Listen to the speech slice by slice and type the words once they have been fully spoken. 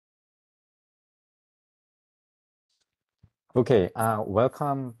Okay,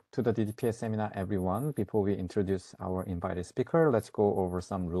 welcome to the DDPS seminar, everyone. Before we introduce our invited speaker, let's go over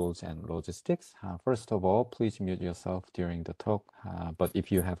some rules and logistics. First of all, please mute yourself during the talk. But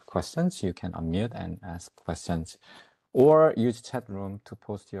if you have questions, you can unmute and ask questions, or use chat room to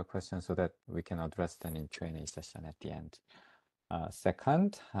post your questions so that we can address them in Q&A session at the end.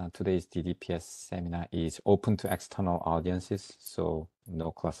 Second, today's DDPS seminar is open to external audiences, so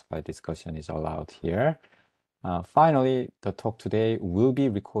no classified discussion is allowed here. Finally, the talk today will be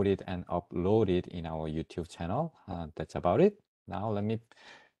recorded and uploaded in our YouTube channel. That's about it. Now, let me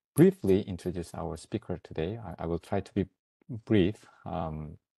briefly introduce our speaker today. I will try to be brief.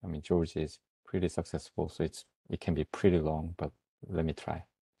 George is pretty successful, so it can be pretty long, but let me try.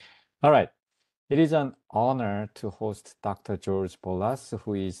 All right. It is an honor to host Dr. George Bolas,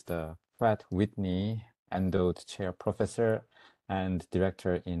 who is the Pratt Whitney Endowed Chair Professor and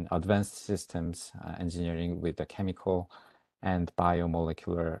Director in Advanced Systems Engineering with the Chemical and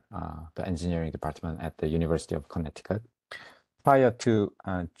Biomolecular the Engineering Department at the University of Connecticut. Prior to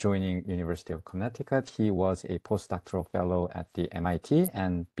joining University of Connecticut, he was a postdoctoral fellow at the MIT,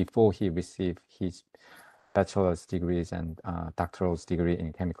 and before he received his bachelor's degrees and doctoral degree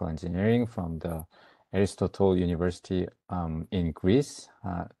in chemical engineering from the Aristotle University in Greece.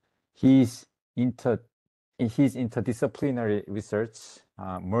 His interdisciplinary research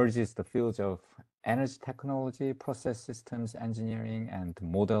merges the fields of energy technology, process systems engineering, and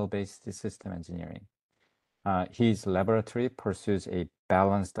model-based system engineering. His laboratory pursues a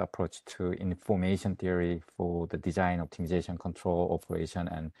balanced approach to information theory for the design, optimization, control, operation,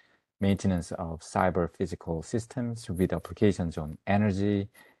 and maintenance of cyber physical systems with applications on energy,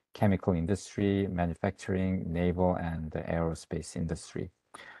 chemical industry, manufacturing, naval, and the aerospace industry.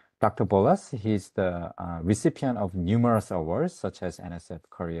 Dr. Bolas, he's the recipient of numerous awards, such as NSF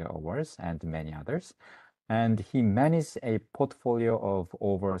Career Awards and many others. And he manages a portfolio of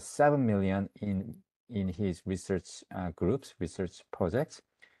over 7 million in his research groups, research projects,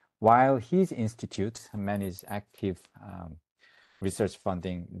 while his institute manages active research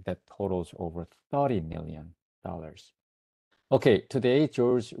funding that totals over $30 million. Okay, today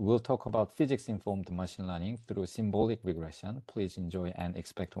George will talk about physics-informed machine learning through symbolic regression. Please enjoy and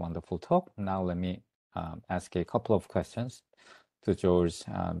expect a wonderful talk. Now let me ask a couple of questions to George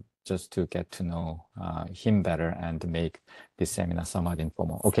just to get to know him better and make this seminar somewhat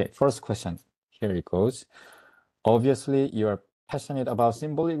informal. Okay, first question, here it goes. Obviously, you're passionate about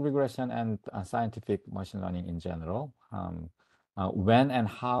symbolic regression and scientific machine learning in general. When and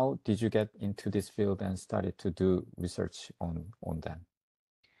how did you get into this field and started to do research on them?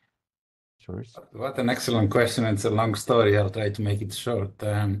 George? What an excellent question. It's a long story. I'll try to make it short.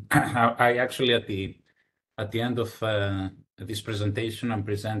 I actually, at the end of this presentation, I'm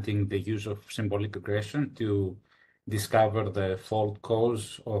presenting the use of symbolic regression to discover the fault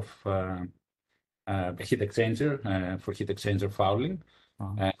cause of a heat exchanger for heat exchanger fouling.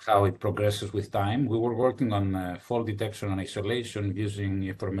 And how it progresses with time. We were working on fault detection and isolation using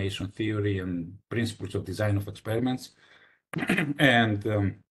information theory and principles of design of experiments. And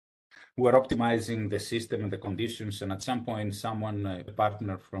we're optimizing the system and the conditions. And at some point, someone, a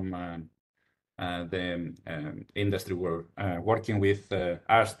partner from the industry we're working with,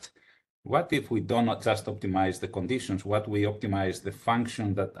 asked, what if we do not just optimize the conditions, what we optimize the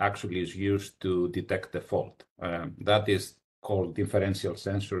function that actually is used to detect the fault? That is called differential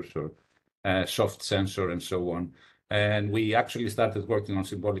sensors or soft sensor and so on. And we actually started working on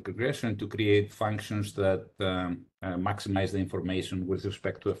symbolic regression to create functions that maximize the information with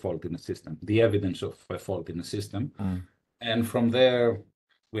respect to a fault in a system, the evidence of a fault in a system. And from there,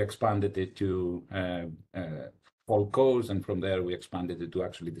 we expanded it to fault cause, and from there, we expanded it to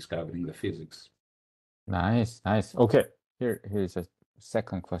actually discovering the physics. Nice, nice. Okay, here's a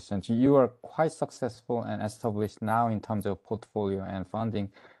second question. You are quite successful and established now in terms of portfolio and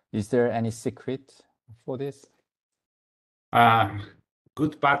funding. Is there any secret for this?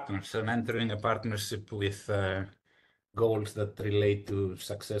 Good partners and entering a partnership with goals that relate to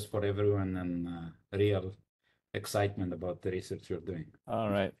success for everyone and real excitement about the research you're doing.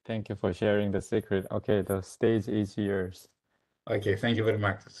 All right, thank you for sharing the secret. Okay, the stage is yours. Okay, thank you very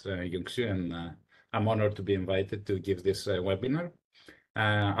much, Youngsoo, and I'm honored to be invited to give this webinar.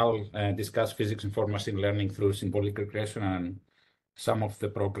 I'll discuss physics-informed machine learning through symbolic regression and some of the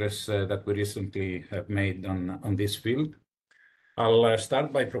progress that we recently have made on this field. I'll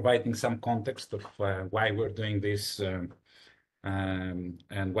start by providing some context of why we're doing this and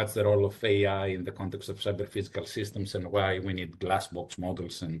what's the role of AI in the context of cyber physical systems and why we need glass box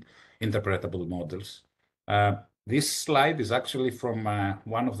models and interpretable models. This slide is actually from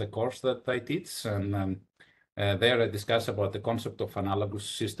one of the courses that I teach, and There I discuss about the concept of analogous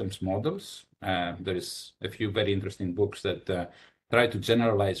systems models. There is a few very interesting books that try to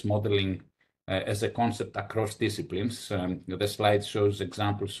generalize modeling as a concept across disciplines. The slide shows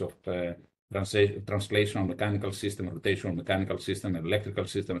examples of translational mechanical system, rotational mechanical system, electrical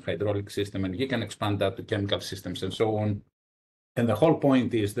system, hydraulic system, and you can expand that to chemical systems and so on. And the whole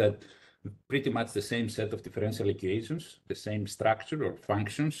point is that pretty much the same set of differential equations, the same structure or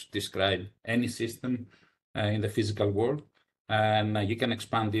functions describe any system in the physical world. And you can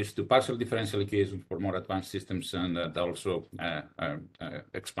expand this to partial differential equations for more advanced systems, and also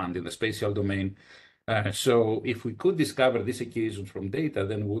expand in the spatial domain. So if we could discover these equations from data,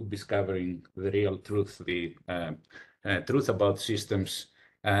 then we would be discovering the real truth, the truth about systems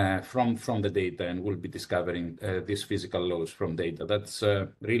from the data, and we'll be discovering these physical laws from data. That's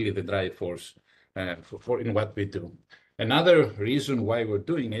really the drive force in what we do. Another reason why we're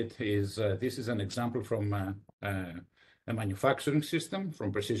doing it is this is an example from a manufacturing system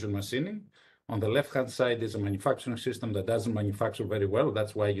from precision machining. On the left-hand side is a manufacturing system that doesn't manufacture very well.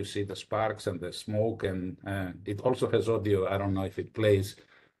 That's why you see the sparks and the smoke, and it also has audio. I don't know if it plays.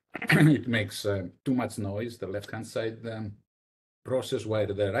 It makes too much noise, the left-hand side process, while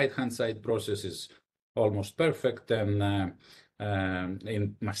the right-hand side process is almost perfect and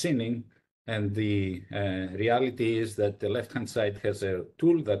in machining. And the reality is that the left-hand side has a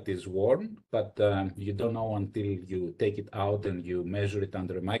tool that is worn, but you don't know until you take it out and you measure it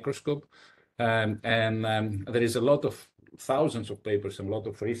under a microscope. There is a lot of thousands of papers and a lot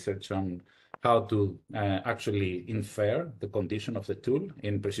of research on how to actually infer the condition of the tool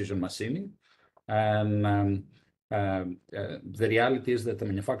in precision machining. And the reality is that the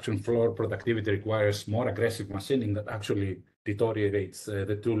manufacturing floor productivity requires more aggressive machining that actually deteriorates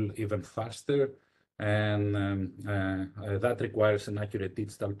the tool even faster. And that requires an accurate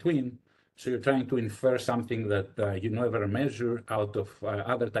digital twin. So you're trying to infer something that you never measure out of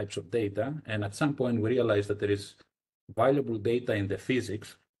other types of data. And at some point, we realize that there is valuable data in the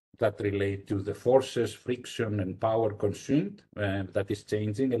physics that relate to the forces, friction, and power consumed. That is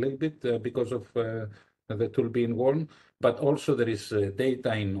changing a little bit because of the tool being worn. But also there is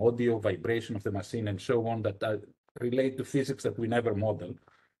data in audio, vibration of the machine, and so on that relate to physics that we never model.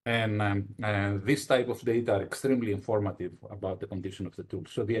 And this type of data are extremely informative about the condition of the tool.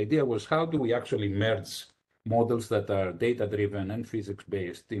 So the idea was, how do we actually merge models that are data-driven and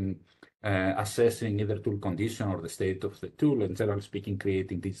physics-based in assessing either tool condition or the state of the tool, and generally speaking,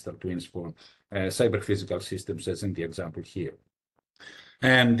 creating digital twins for cyber-physical systems, as in the example here.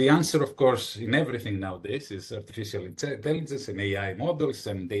 And the answer, of course, in everything nowadays is artificial intelligence and AI models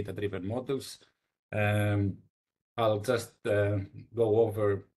and data-driven models. I'll just go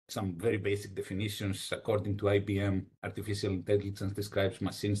over some very basic definitions. According to IBM, artificial intelligence describes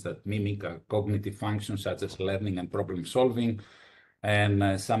machines that mimic a cognitive function such as learning and problem solving.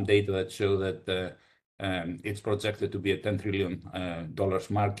 And some data that show that it's projected to be a $10 trillion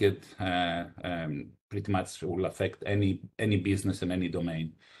market, pretty much will affect any business in any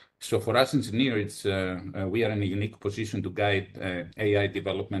domain. So for us engineers, we are in a unique position to guide AI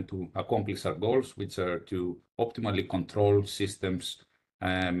development to accomplish our goals, which are to optimally control systems,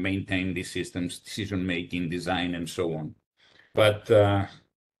 maintain these systems, decision-making, design, and so on. But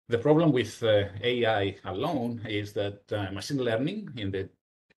the problem with AI alone is that machine learning in the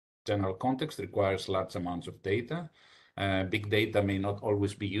general context requires large amounts of data. Big data may not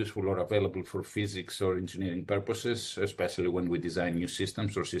always be useful or available for physics or engineering purposes, especially when we design new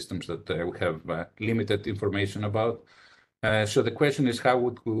systems or systems that we have limited information about. So the question is,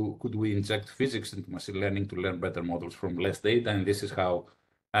 how could we inject physics into machine learning to learn better models from less data? And this is how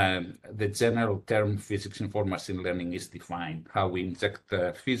the general term physics-informed machine learning is defined, how we inject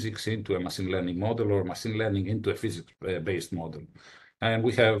physics into a machine learning model or machine learning into a physics-based model. And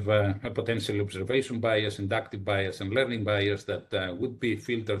we have a potential observation bias, inductive bias, and learning bias that would be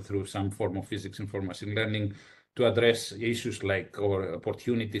filtered through some form of physics-informed machine learning to address issues like or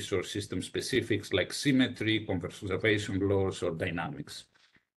opportunities or system specifics like symmetry, conservation laws, or dynamics.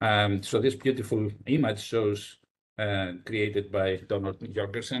 So this beautiful image shows, created by Donald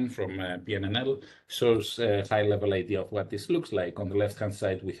Jorgensen from PINN, shows a high-level idea of what this looks like. On the left-hand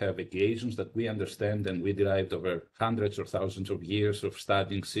side, we have equations that we understand and we derived over hundreds or thousands of years of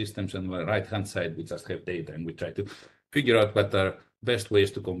studying systems. And on the right-hand side, we just have data, and we try to figure out what are best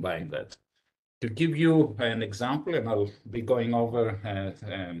ways to combine that. To give you an example, and I'll be going over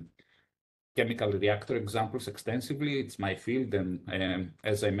chemical reactor examples extensively. It's my field, and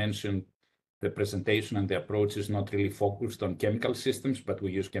as I mentioned, the presentation and the approach is not really focused on chemical systems, but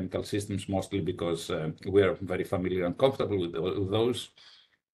we use chemical systems mostly because we are very familiar and comfortable with those.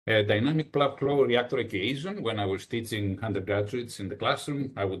 A dynamic plug flow reactor equation. When I was teaching undergraduates in the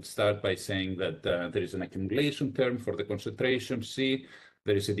classroom, I would start by saying that there is an accumulation term for the concentration C.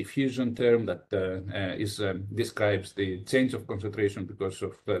 There is a diffusion term that describes the change of concentration because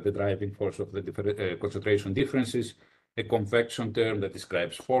of the driving force of the concentration differences. A convection term that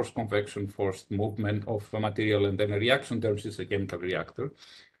describes forced convection, forced movement of material, and then a reaction term is a chemical reactor.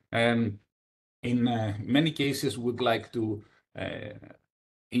 And in many cases, would like to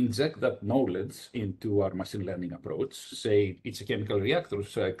inject that knowledge into our machine learning approach. Say it's a chemical reactor,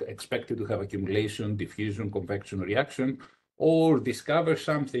 so I expect it to have accumulation, diffusion, convection, reaction, or discover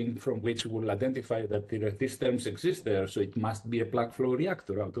something from which we'll identify that these terms exist there, so it must be a plug flow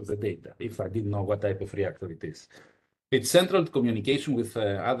reactor out of the data, if I didn't know what type of reactor it is. It's central to communication with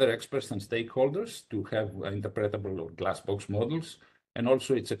other experts and stakeholders to have interpretable or glass box models. And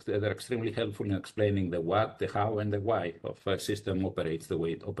also, they're extremely helpful in explaining the what, the how, and the why of a system operates the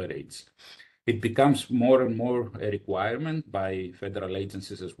way it operates. It becomes more and more a requirement by federal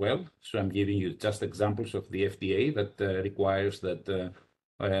agencies as well. So I'm giving you just examples of the FDA that requires that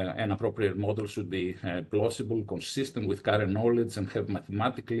an appropriate model should be plausible, consistent with current knowledge, and have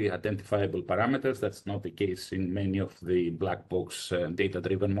mathematically identifiable parameters. That's not the case in many of the black box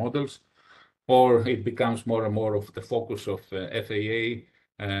data-driven models. Or it becomes more and more of the focus of FAA,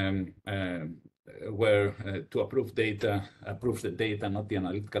 where to approve the data, not the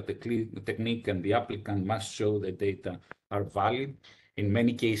analytical technique, and the applicant must show the data are valid. In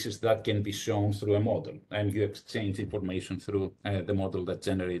many cases, that can be shown through a model, and you exchange information through the model that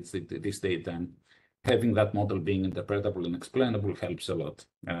generates this data. And having that model being interpretable and explainable helps a lot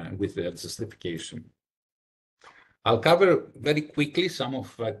with the justification. I'll cover very quickly some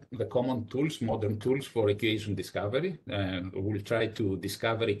of the common tools, modern tools for equation discovery. We'll try to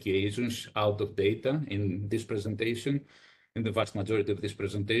discover equations out of data in this presentation, in the vast majority of this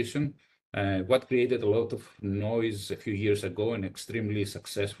presentation. What created a lot of noise a few years ago and extremely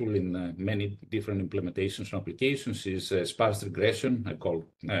successful in many different implementations and applications is sparse regression,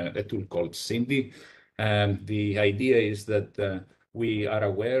 a tool called SINDI. The idea is that we are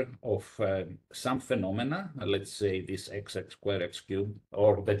aware of some phenomena, let's say this XX squared X cubed,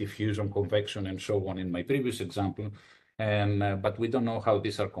 or the diffusion, convection, and so on in my previous example. But we don't know how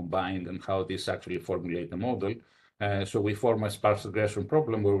these are combined and how these actually formulate a model. So we form a sparse regression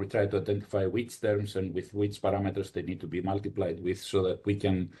problem where we try to identify which terms and with which parameters they need to be multiplied with so that we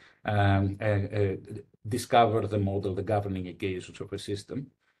can discover the model, the governing equations of a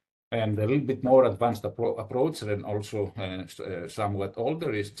system. And a little bit more advanced approach, and also somewhat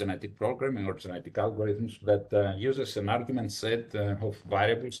older, is genetic programming or genetic algorithms that uses an argument set of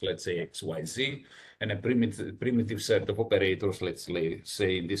variables, let's say X, Y, Z, and a primitive set of operators, let's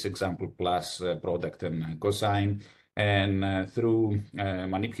say in this example, plus, product, and cosine. And through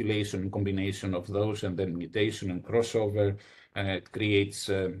manipulation, combination of those, and then mutation and crossover, it creates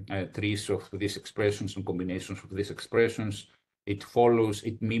trees of these expressions and combinations of these expressions. It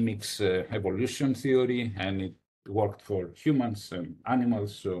mimics evolution theory, and it worked for humans and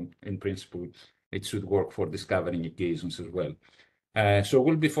animals. So in principle, it should work for discovering equations as well. So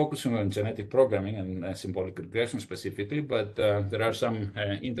we'll be focusing on genetic programming and symbolic regression specifically, but there are some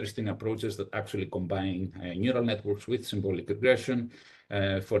interesting approaches that actually combine neural networks with symbolic regression.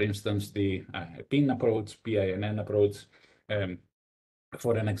 For instance, the PINN approach, PINN approach,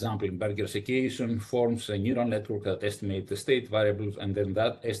 for an example, in Berger's equation, forms a neural network that estimates the state variables, and then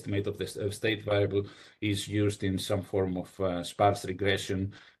that estimate of the state variable is used in some form of sparse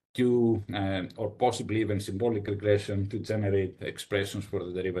regression to, or possibly even symbolic regression, to generate expressions for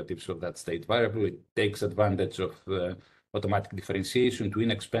the derivatives of that state variable. It takes advantage of automatic differentiation to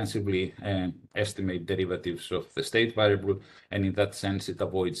inexpensively estimate derivatives of the state variable, and in that sense, it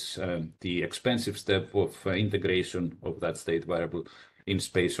avoids the expensive step of integration of that state variable in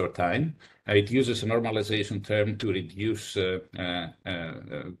space or time. It uses a normalization term to reduce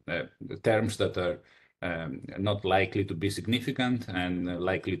terms that are not likely to be significant and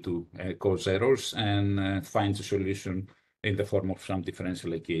likely to cause errors, and finds a solution in the form of some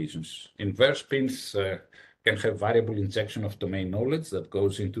differential equations. Inverse PINNs can have variable injection of domain knowledge that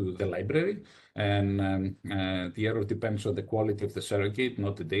goes into the library, and the error depends on the quality of the surrogate,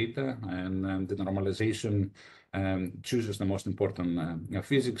 not the data, and the normalization chooses the most important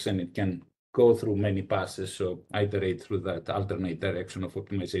physics, and it can go through many passes, so iterate through that alternate direction of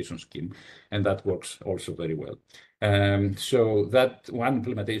optimization scheme, and that works also very well. So that one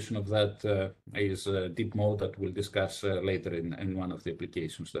implementation of that is deep mode that we'll discuss later in one of the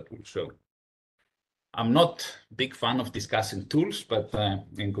applications that we'll show. I'm not a big fan of discussing tools, but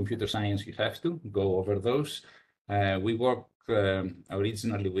in computer science, you have to go over those. We work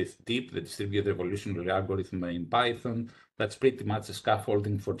originally with DEEP, the distributed evolutionary algorithm in Python. That's pretty much a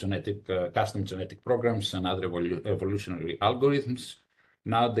scaffolding for custom genetic programs and other evolutionary algorithms.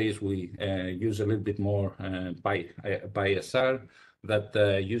 Nowadays, we use a little bit more PySR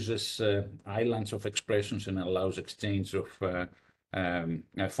that uses islands of expressions and allows exchange of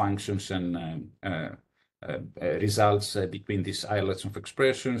functions and results between these islets of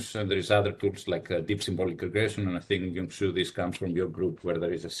expressions. And there is other tools like deep symbolic regression, and I think I'm sure this comes from your group, where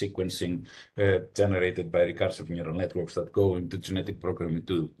there is a sequencing generated by recursive neural networks that go into genetic programming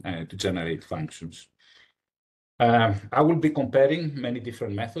to generate functions. I will be comparing many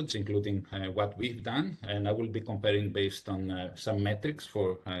different methods, including what we've done, and I will be comparing based on some metrics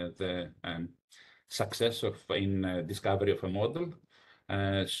for the success in discovery of a model.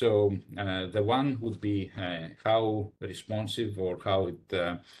 So the one would be how responsive or how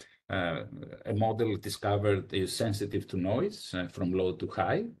a model discovered is sensitive to noise from low to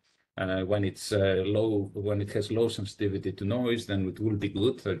high. When it's when it has low sensitivity to noise, then it will be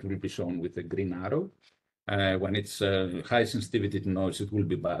good. It will be shown with a green arrow. When it's high sensitivity to noise, it will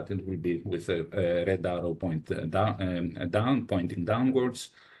be bad. It will be with a red arrow pointing downwards.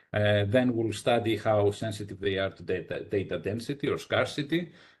 Then we'll study how sensitive they are to data density or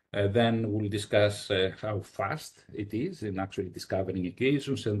scarcity. Then we'll discuss how fast it is in actually discovering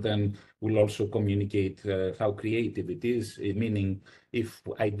equations. And then we'll also communicate how creative it is, meaning if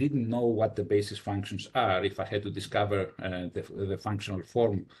I didn't know what the basis functions are, if I had to discover the functional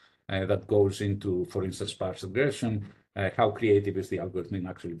form that goes into, for instance, sparse regression, how creative is the algorithm in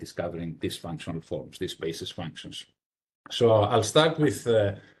actually discovering these functional forms, these basis functions. So I'll start with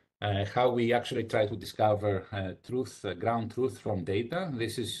how we actually try to discover ground truth from data.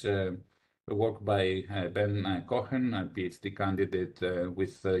 This is work by Ben Cohen, a PhD candidate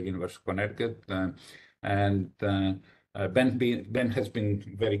with University of Connecticut. And Ben has been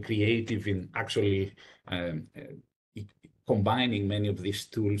very creative in actually combining many of these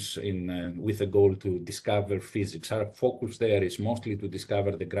tools with a goal to discover physics. Our focus there is mostly to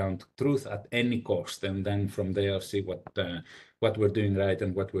discover the ground truth at any cost, and then from there see what we're doing right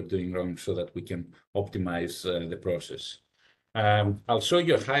and what we're doing wrong, so that we can optimize the process. I'll show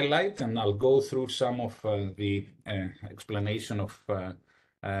you a highlight, and I'll go through some of the explanation of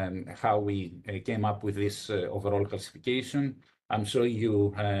how we came up with this overall classification. I'm showing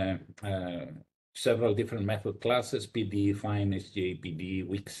you several different method classes: PDE, FINE, SGA, PDE,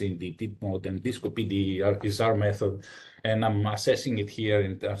 Wixin, deep mode, and Disco PDE is our method. And I'm assessing it here,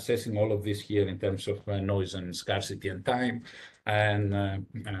 and assessing all of this here in terms of noise and scarcity and time. And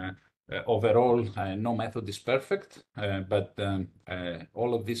overall, no method is perfect, but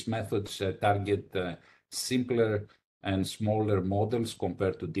all of these methods target simpler and smaller models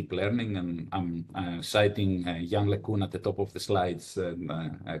compared to deep learning. And I'm citing Jan LeCun at the top of the slides,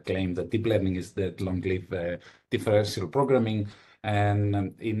 claim that deep learning is dead, long live differential programming.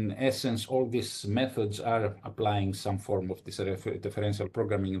 And in essence, all these methods are applying some form of differential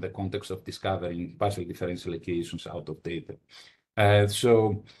programming in the context of discovering partial differential equations out of data.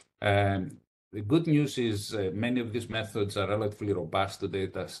 The good news is many of these methods are relatively robust to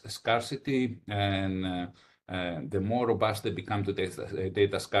data scarcity, and the more robust they become to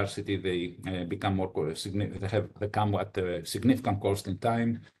data scarcity, they become more significant. They come at a significant cost in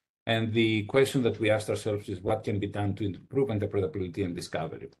time. And the question that we asked ourselves is, what can be done to improve interpretability and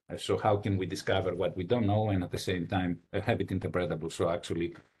discovery? So how can we discover what we don't know and at the same time have it interpretable, so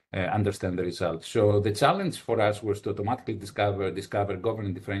actually understand the results? So the challenge for us was to automatically discover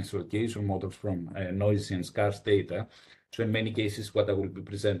governance differential equation models from noisy and scarce data. So in many cases, what I will be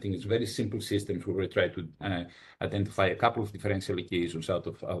presenting is very simple systems where we try to identify a couple of differential equations out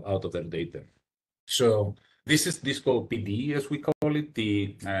of their data. So this is Disco PDE, as we call it,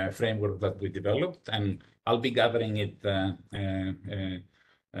 the framework that we developed, and I'll be gathering it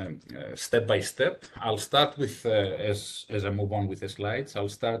step by step. I'll start with, as I move on with the slides, I'll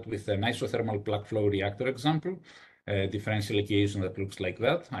start with an isothermal plug flow reactor example. Differential equation that looks like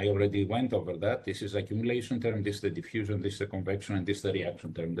that. I already went over that. This is accumulation term, this is the diffusion, this is the convection, and this is the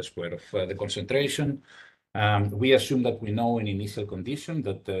reaction term, the square of the concentration. We assume that we know an initial condition,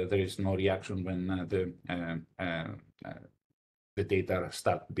 that there is no reaction when the data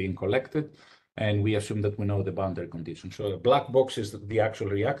start being collected. And we assume that we know the boundary condition. So a black box is the actual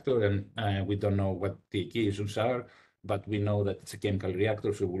reactor, and we don't know what the equations are, but we know that it's a chemical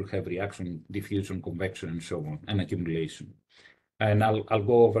reactor, so we'll have reaction, diffusion, convection, and so on, and accumulation. And I'll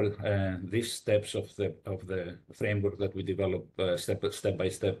go over these steps of the framework that we developed step by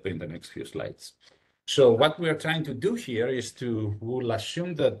step in the next few slides. So what we are trying to do here is we'll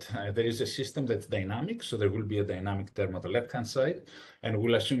assume that there is a system that's dynamic. So there will be a dynamic term on the left-hand side. And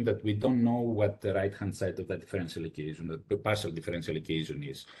we'll assume that we don't know what the right-hand side of the differential equation, the partial differential equation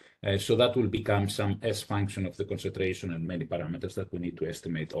is. So that will become some S function of the concentration and many parameters that we need to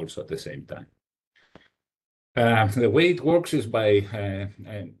estimate also at the same time. The way it works is by,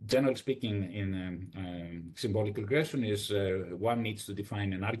 generally speaking, in symbolic regression is one needs to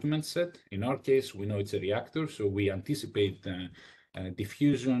define an argument set. In our case, we know it's a reactor, so we anticipate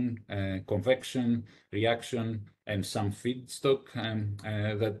diffusion, convection, reaction, and some feedstock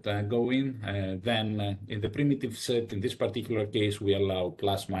that go in. Then in the primitive set, in this particular case, we allow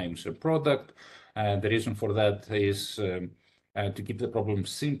plus minus a product. The reason for that is to keep the problem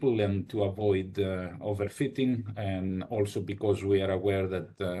simple and to avoid overfitting, and also because we are aware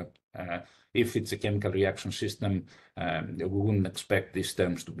that if it's a chemical reaction system, we wouldn't expect these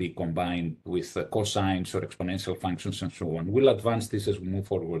terms to be combined with cosines or exponential functions and so on. We'll advance this as we move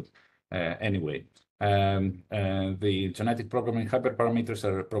forward anyway. The genetic programming hyperparameters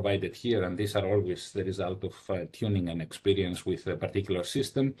are provided here, and these are always the result of tuning and experience with a particular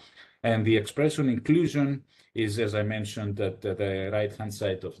system. And the expression inclusion is, as I mentioned, that the right-hand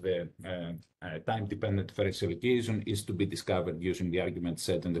side of the time-dependent differential equation is to be discovered using the argument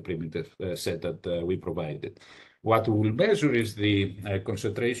set and the primitive set that we provided. What we will measure is the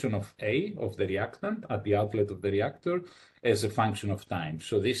concentration of A, of the reactant, at the outlet of the reactor as a function of time.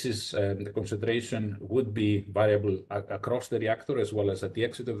 So this is, the concentration would be variable across the reactor as well as at the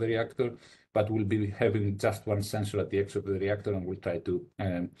exit of the reactor, but we'll be having just one sensor at the exit of the reactor, and we'll try to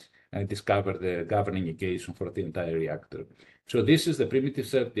discover the governing equation for the entire reactor. So this is the primitive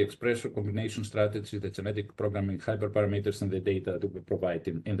set, the expression combination strategy, the genetic programming hyperparameters, and the data that we provide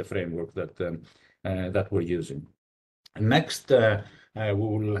in the framework that we're using. Next, we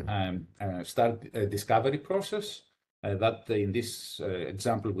will start a discovery process that in this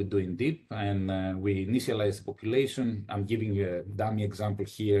example we do in deep, and we initialize the population. I'm giving you a dummy example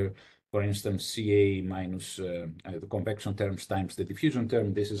here. For instance, Ca minus the convection terms times the diffusion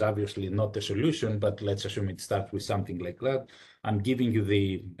term. This is obviously not the solution, but let's assume it starts with something like that. I'm giving you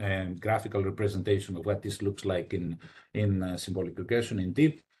the graphical representation of what this looks like in symbolic regression in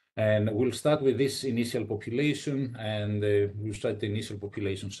deep. And we'll start with this initial population, and we'll set the initial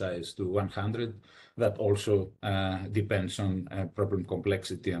population size to 100. That also depends on problem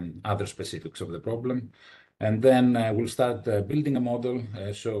complexity and other specifics of the problem. And then we'll start building a model.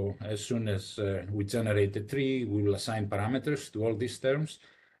 So as soon as we generate a tree, we will assign parameters to all these terms.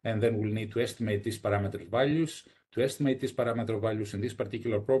 And then we'll need to estimate these parameter values. To estimate these parameter values in this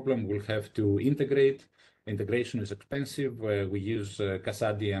particular problem, we'll have to integrate. Integration is expensive. We use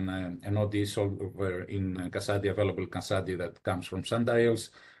Casadi and an ODE solver in Casadi, available Casadi that comes from sundials.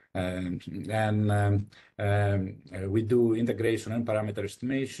 We do integration and parameter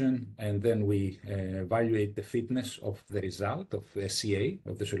estimation, and then we evaluate the fitness of the result of CA,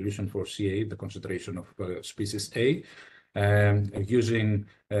 of the solution for CA, the concentration of species A, using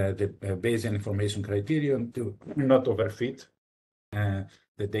the Bayesian information criterion to not overfit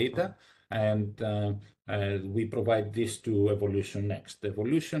the data. And we provide this to evolution next.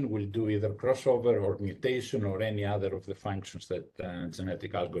 Evolution will do either crossover or mutation or any other of the functions that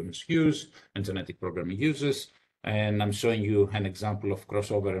genetic algorithms use and genetic programming uses. And I'm showing you an example of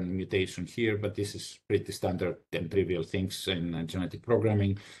crossover and mutation here, but this is pretty standard and trivial things in genetic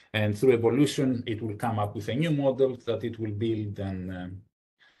programming. And through evolution, it will come up with a new model that it will build,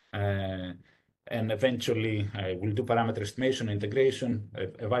 and eventually we'll do parameter estimation, integration,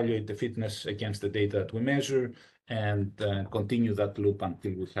 evaluate the fitness against the data that we measure, and continue that loop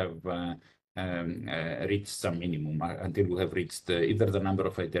until we have reached some minimum, until we have reached either the number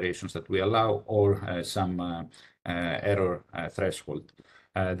of iterations that we allow or some error threshold.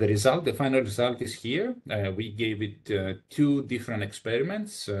 The final result is here. We gave it two different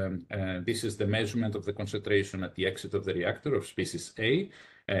experiments. This is the measurement of the concentration at the exit of the reactor of species A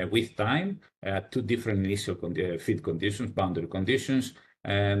with time, two different initial feed conditions, boundary conditions.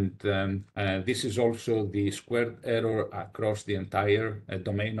 And this is also the squared error across the entire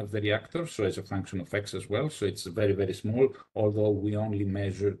domain of the reactor, so as a function of x as well. So it's very, very small, although we only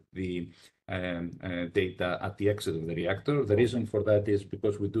measured the data at the exit of the reactor. The reason for that is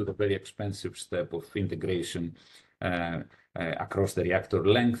because we do the very expensive step of integration across the reactor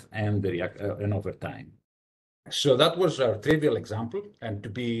length and the and over time. So that was our trivial example, and to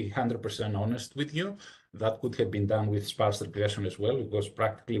be 100% honest with you, that could have been done with sparse regression as well, because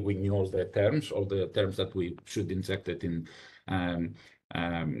practically we knew all the terms that we should inject it in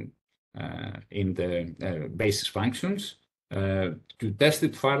the basis functions. To test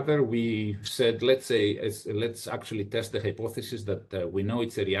it further, we said, let's actually test the hypothesis that we know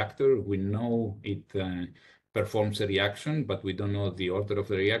it's a reactor, we know it performs a reaction, but we don't know the order of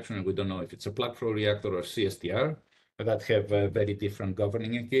the reaction, and we don't know if it's a plug flow reactor or CSTR that have very different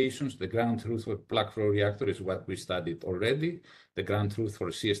governing equations. The ground truth for plug flow reactor is what we studied already. The ground truth for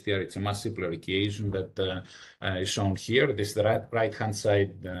CSTR, it's a much simpler equation that is shown here. This is the right-hand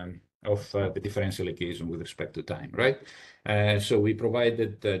side of the differential equation with respect to time, right? So we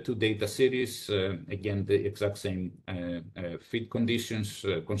provided two data series, again, the exact same feed conditions,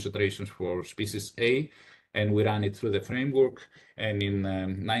 concentrations for species A, and we ran it through the framework. And in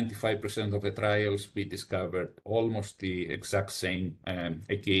 95% of the trials, we discovered almost the exact same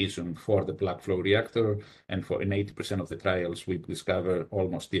equation for the plug flow reactor. And in 80% of the trials, we discovered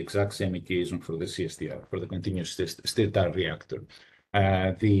almost the exact same equation for the CSTR, for the continuous stirred reactor.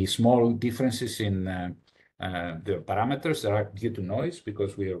 The small differences in the parameters are due to noise,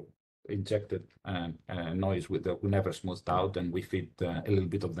 because we are injected noise with we never smoothed out, and we feed a little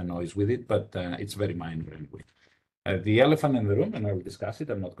bit of the noise with it, but it's very minor anyway. The elephant in the room, and I will discuss it,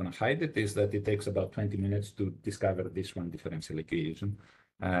 I'm not going to hide it, is that it takes about 20 minutes to discover this one differential equation,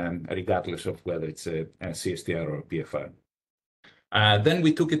 regardless of whether it's a CSTR or a PFR. Then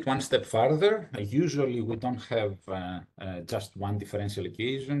we took it one step further. Usually we don't have just one differential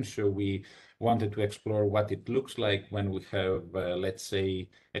equation, so we wanted to explore what it looks like when we have, let's say,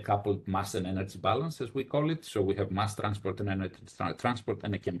 a coupled mass and energy balance, as we call it. So we have mass transport and energy transport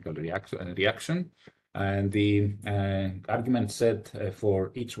and a chemical reaction. And the argument set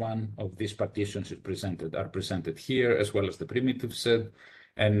for each one of these partitions are presented here, as well as the primitive set.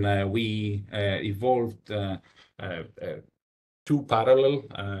 And we evolved two parallel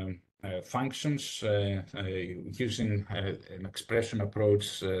functions using an expression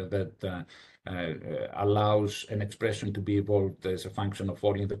approach that allows an expression to be evolved as a function of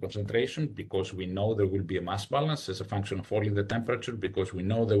falling the concentration, because we know there will be a mass balance, as a function of falling the temperature, because we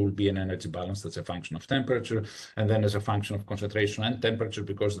know there will be an energy balance that's a function of temperature, and then as a function of concentration and temperature,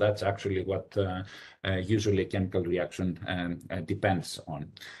 because that's actually what usually a chemical reaction depends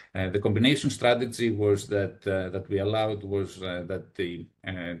on. The combination strategy was that we allowed was that the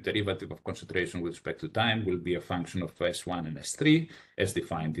derivative of concentration with respect to time will be a function of S1 and S3, as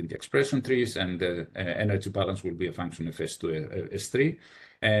defined in the expression trees, and the energy balance will be a function of S2, S3.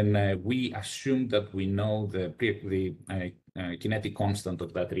 And we assume that we know the kinetic constant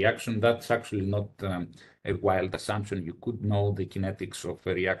of that reaction. That's actually not a wild assumption. You could know the kinetics of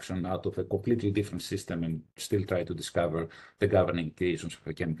a reaction out of a completely different system and still try to discover the governing equations of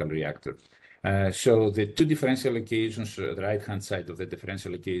a chemical reactor. So the two differential equations, the right-hand side of the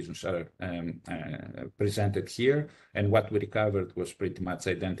differential equations, are presented here. And what we recovered was pretty much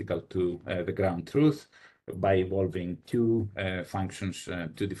identical to the ground truth by evolving two functions,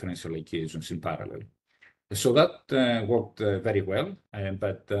 two differential equations in parallel. So that worked very well,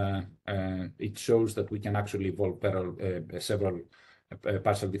 but it shows that we can actually evolve several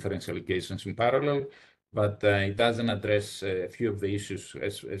partial differential equations in parallel, but it doesn't address a few of the issues,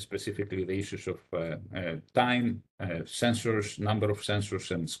 specifically the issues of time, sensors, number of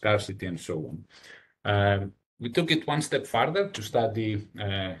sensors, and scarcity, and so on. We took it one step further to study,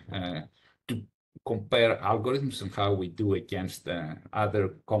 to compare algorithms and how we do against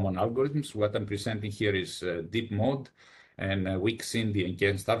other common algorithms. What I'm presenting here is deep mode and weak SINDI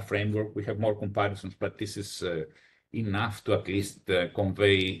against our framework. We have more comparisons, but this is enough to at least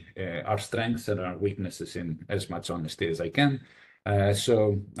convey our strengths and our weaknesses in as much honesty as I can.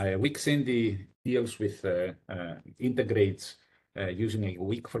 So weak SINDI deals with integrates using a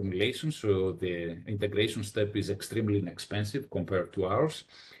weak formulation. So the integration step is extremely inexpensive compared to ours.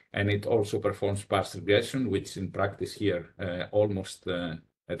 And it also performs sparse regression, which in practice here almost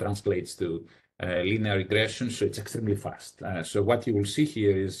translates to linear regression. So it's extremely fast. So what you will see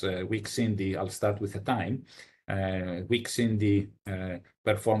here is weak SINDI. I'll start with the time. Weak SINDI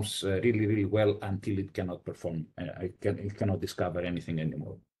performs really, really well until it cannot perform. It cannot discover anything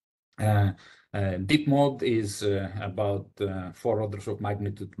anymore. Deep mode is about 4 orders of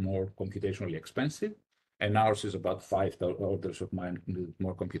magnitude more computationally expensive, and ours is about 5 orders of magnitude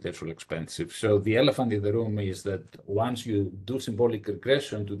more computationally expensive. So the elephant in the room is that once you do symbolic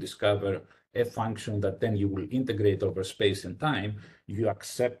regression to discover a function that then you will integrate over space and time, you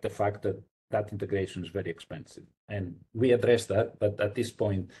accept the fact that that integration is very expensive. And we address that, but at this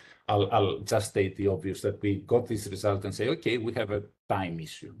point, I'll just state the obvious that we got this result and say, okay, we have a time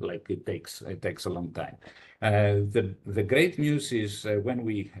issue, like it takes a long time. The great news is when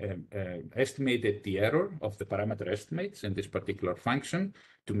we estimated the error of the parameter estimates in this particular function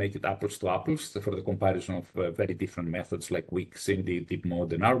to make it apples to apples for the comparison of very different methods like weak Cindy, deep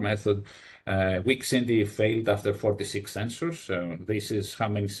mode, and our method. Weak Cindy failed after 46 sensors. This is how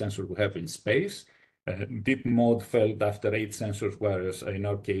many sensors we have in space. Deep mode failed after 8 sensors, whereas in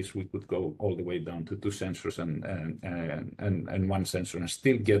our case, we could go all the way down to 2 sensors and 1 sensor and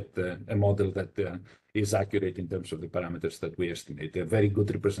still get a model that is accurate in terms of the parameters that we estimate. A very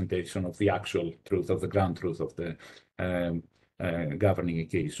good representation of the actual truth, of the ground truth of the governing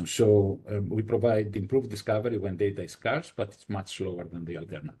equation. So we provide improved discovery when data is scarce, but it's much slower than the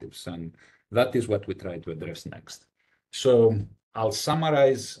alternatives. And that is what we try to address next. So I'll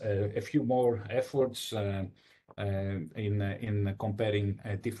summarize a few more efforts in comparing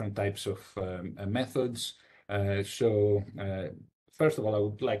different types of methods. First of all, I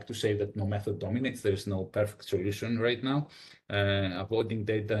would like to say that no method dominates. There is no perfect solution right now. Avoiding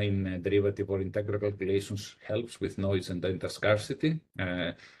data in derivative or integral calculations helps with noise and data scarcity.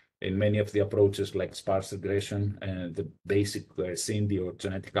 In many of the approaches like sparse regression, the basic Cindy or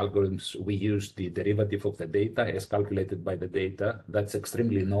genetic algorithms, we use the derivative of the data as calculated by the data. That's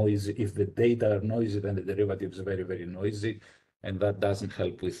extremely noisy. If the data are noisy, then the derivative is very, very noisy, and that doesn't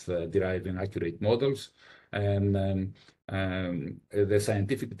help with deriving accurate models. And the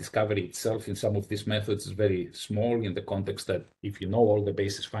scientific discovery itself in some of these methods is very small in the context that if you know all the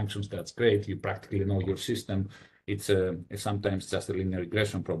basis functions, that's great. You practically know your system. It's sometimes just a linear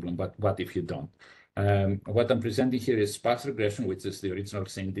regression problem, but what if you don't? What I'm presenting here is sparse regression, which is the original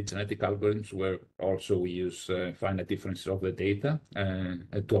Cindy genetic algorithms, where also we use finite differences of the data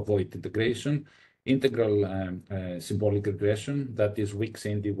to avoid integration. Integral symbolic regression, that is weak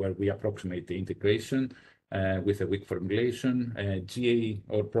Cindy, where we approximate the integration with a weak formulation. GA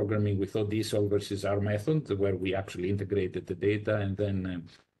or programming with OD solvers is our method, where we actually integrated the data, and then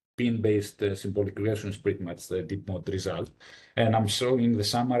PINN-based symbolic regression is pretty much the deep mode result. And I'm showing the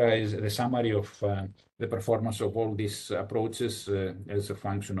summary of the performance of all these approaches as a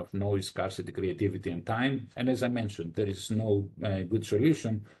function of noise, scarcity, creativity, and time. And as I mentioned, there is no good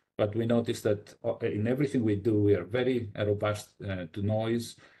solution, but we notice that in everything we do, we are very robust to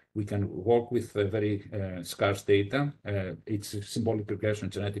noise. We can work with very scarce data. It's symbolic regression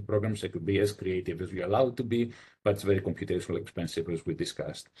genetic programs that could be as creative as we are allowed to be, but it's very computationally expensive, as we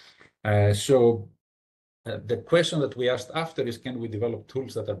discussed. The question that we asked after is, can we develop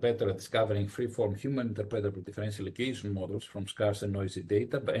tools that are better at discovering free-form human interpretable differential equation models from scarce and noisy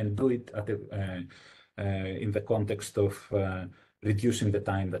data, and do it at in the context of reducing the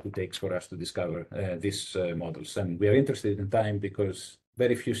time that it takes for us to discover these models. And we are interested in time because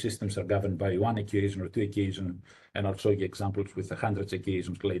very few systems are governed by 1 equation or 2 equations, and I'll show you examples with hundreds of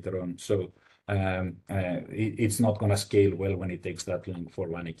equations later on. So it's not going to scale well when it takes that long for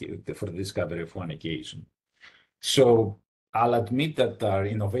the discovery of 1 equation. So I'll admit that our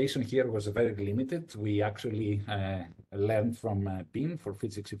innovation here was very limited. We actually learned from PINN for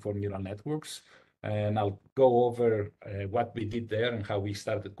Fit64 neural networks. And I'll go over what we did there and how we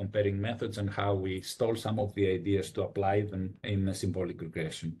started comparing methods and how we stole some of the ideas to apply them in a symbolic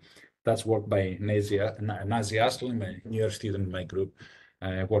regression. That's work by Nazi Aslam, a newer student in my group,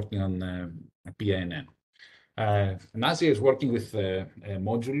 working on PINN. Nazi is working with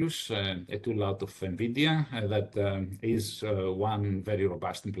Modulus, a tool out of NVIDIA that is one very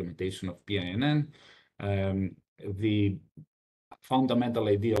robust implementation of PINN. The fundamental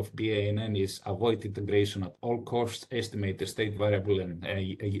idea of PINN is avoid integration at all costs, estimate the state variable, and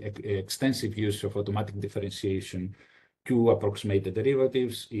extensive use of automatic differentiation to approximate the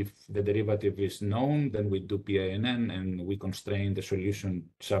derivatives. If the derivative is known, then we do PINN, and we constrain the solution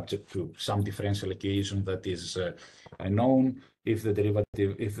subject to some differential equation that is known. If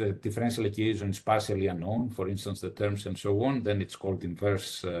the differential equation is partially unknown, for instance, the terms and so on, then it's called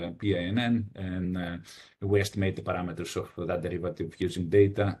inverse PINN, and we estimate the parameters of that derivative using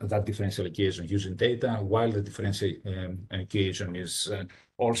data, that differential equation using data, while the differential equation is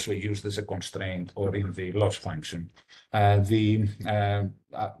also used as a constraint or in the loss function.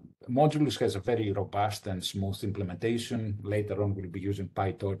 Modulus has a very robust and smooth implementation. Later on, we'll be using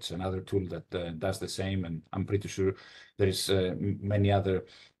PyTorch, another tool that does the same, and I'm pretty sure there is many other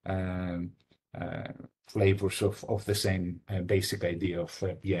flavors of the same basic idea of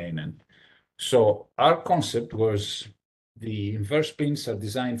PINN. So our concept was the inverse PINNs are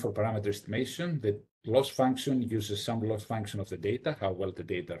designed for parameter estimation. The loss function uses some loss function of the data, how well the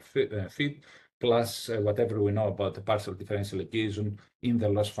data fit. plus whatever we know about the partial differential equation in the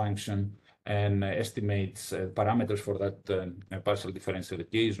loss function, and estimates parameters for that partial differential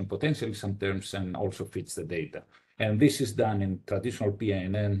equation, potentially some terms, and also fits the data. And this is done in traditional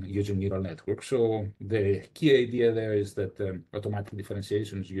PINN using neural networks. So the key idea there is that automatic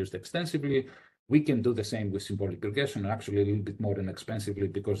differentiation is used extensively. We can do the same with symbolic regression, actually a little bit more inexpensively,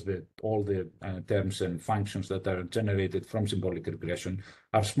 because all the terms and functions that are generated from symbolic regression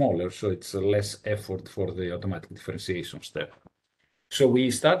are smaller, so it's less effort for the automatic differentiation step. So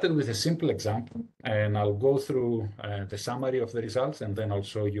we started with a simple example, and I'll go through the summary of the results, and then I'll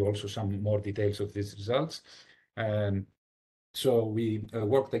show you also some more details of these results. So we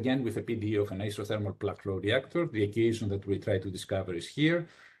worked again with a PDE of an isothermal plug flow reactor. The equation that we try to discover is here.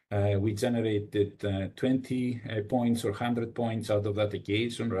 We generated 20 points or 100 points out of that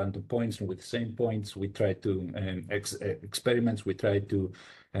equation, random points, and with the same points, we tried to experiments. We tried to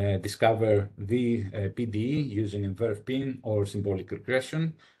discover the PDE using inverse PINN or symbolic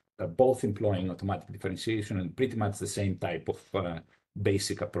regression, both employing automatic differentiation and pretty much the same type of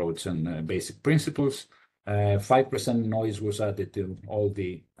basic approach and basic principles. 5% noise was added to all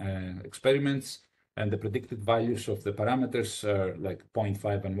the experiments, and the predicted values of the parameters are like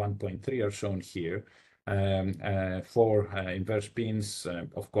 0.5 and 1.3 are shown here. For inverse PINNs,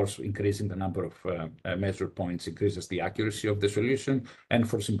 of course, increasing the number of measured points increases the accuracy of the solution, and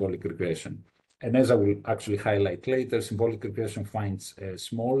for symbolic regression. And as I will actually highlight later, symbolic regression finds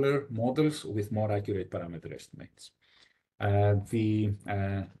smaller models with more accurate parameter estimates. The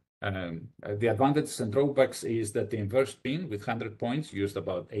advantages and drawbacks is that the inverse PINN with 100 points used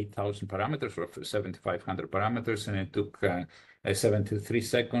about 8,000 parameters or 7,500 parameters, and it took 73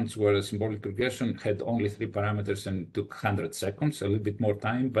 seconds, whereas symbolic regression had only 3 parameters and took 100 seconds, a little bit more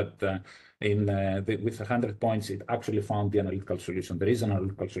time, but with 100 points, it actually found the analytical solution. There is an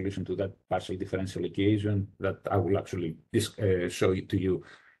analytical solution to that partial differential equation that I will actually show it to you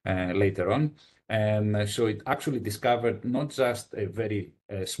later on. And so it actually discovered not just a very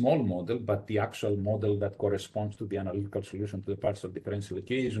small model, but the actual model that corresponds to the analytical solution to the partial differential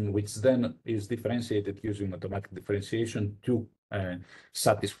equation, which then is differentiated using automatic differentiation to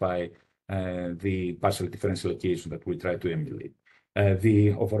satisfy the partial differential equation that we try to emulate.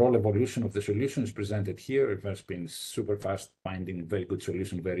 The overall evolution of the solution is presented here. Reverse PINN is super fast, finding very good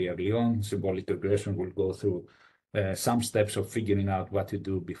solution very early on. Symbolic regression will go through some steps of figuring out what to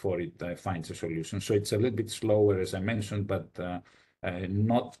do before it finds a solution. So it's a little bit slower, as I mentioned, but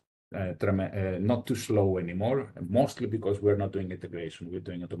not too slow anymore, mostly because we're not doing integration, we're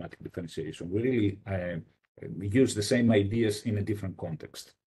doing automatic differentiation. We really use the same ideas in a different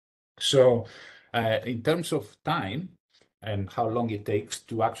context. So in terms of time and how long it takes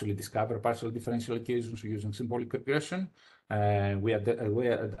to actually discover partial differential equations using symbolic regression, we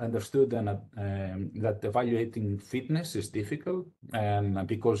understood that evaluating fitness is difficult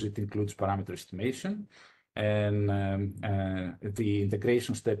because it includes parameter estimation, and the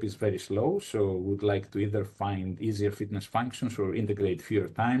integration step is very slow. So we'd like to either find easier fitness functions or integrate fewer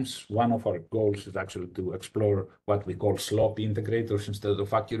times. One of our goals is actually to explore what we call sloppy integrators instead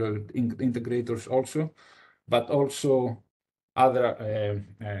of accurate integrators also, but also other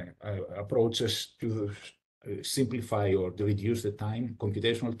approaches to simplify or to reduce the time,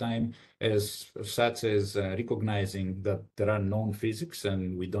 computational time, such as recognizing that there are known physics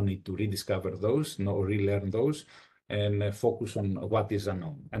and we don't need to rediscover those, nor relearn those, and focus on what is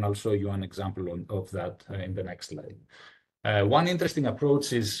unknown. And I'll show you an example of that in the next slide. One interesting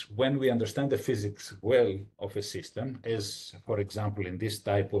approach is when we understand the physics well of a system, as for example in this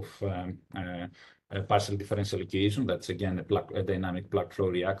type of partial differential equation, that's again a dynamic plug flow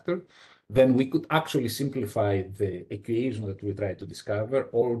reactor, then we could actually simplify the equation that we try to discover,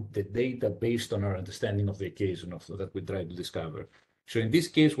 or the data based on our understanding of the equation that we try to discover. So in this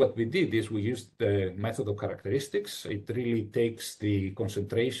case, what we did is we used the method of characteristics. It really takes the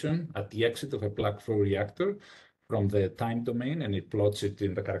concentration at the exit of a plug flow reactor from the time domain, and it plots it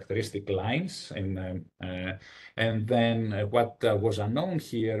in the characteristic lines. And then what was unknown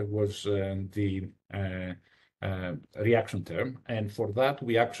here was the reaction term. And for that,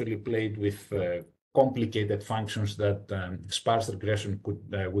 we actually played with complicated functions that sparse regression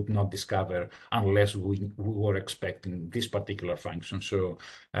would not discover unless we were expecting this particular function. So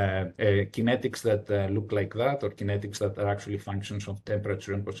kinetics that look like that, or kinetics that are actually functions of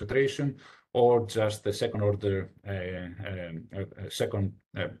temperature and concentration, or just the second order, second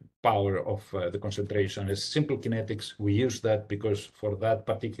power of the concentration as simple kinetics. We use that because for that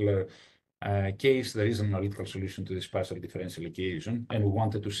particular case, there is an analytical solution to this partial differential equation, and we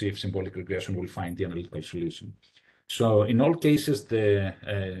wanted to see if symbolic regression will find the analytical solution. So in all cases, the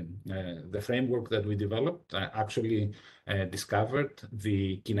framework that we developed actually discovered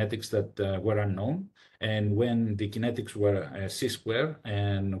the kinetics that were unknown. And when the kinetics were C-square,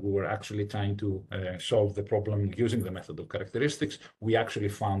 and we were actually trying to solve the problem using the method of characteristics, we actually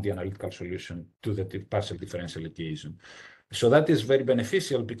found the analytical solution to the partial differential equation. So that is very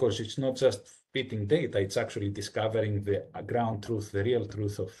beneficial because it's not just fitting data, it's actually discovering the ground truth, the real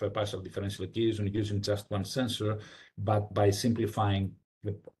truth of a partial differential equation using just one sensor, but by simplifying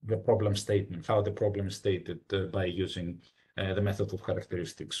the problem statement, how the problem is stated by using the method of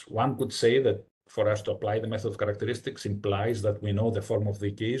characteristics. One could say that for us to apply the method of characteristics implies that we know the form of the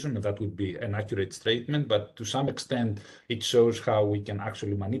equation, and that would be an accurate statement, but to some extent, it shows how we can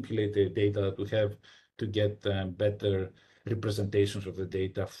actually manipulate the data that we have to get better representations of the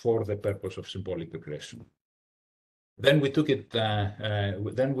data for the purpose of symbolic regression. Then we took it,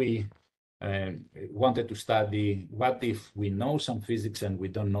 then we wanted to study what if we know some physics and we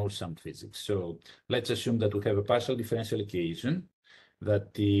don't know some physics. So let's assume that we have a partial differential equation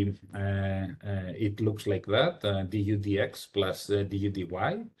that it looks like that, du dx plus du dy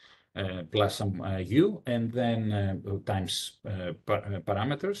plus some u, and then times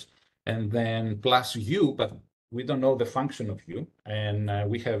parameters, and then plus u, but we don't know the function of u, and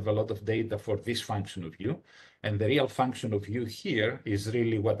we have a lot of data for this function of u. And the real function of u here is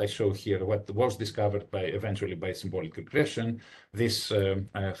really what I show here, what was discovered eventually by symbolic regression, this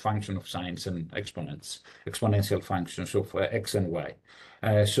function of sines and exponents, exponential functions of x and y.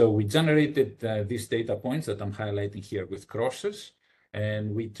 So we generated these data points that I'm highlighting here with crosses,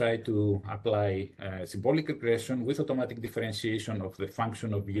 and we try to apply symbolic regression with automatic differentiation of the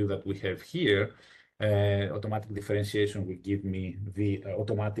function of u that we have here. Automatic differentiation will give me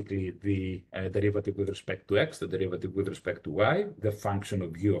automatically the derivative with respect to x, the derivative with respect to y, the function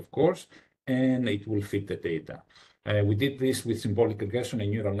of u, of course, and it will fit the data. We did this with symbolic regression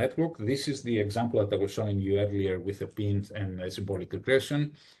and neural network. This is the example that I was showing you earlier with the PINN and symbolic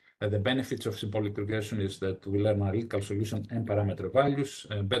regression. The benefits of symbolic regression is that we learn analytical solution and parameter values,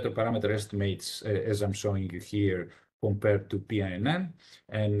 better parameter estimates, as I'm showing you here, compared to PINN,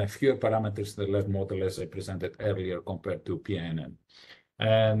 and fewer parameters in the left model as I presented earlier compared to PINN.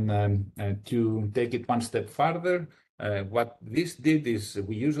 And to take it one step further, what this did is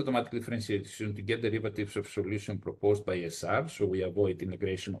we use automatic differentiation to get derivatives of solution proposed by SR, so we avoid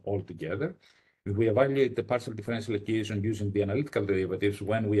integration altogether. We evaluate the partial differential equation using the analytical derivatives.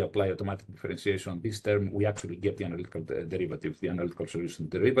 When we apply automatic differentiation on this term, we actually get the analytical derivative, the analytical solution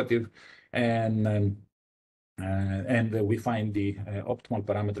derivative, and we find the optimal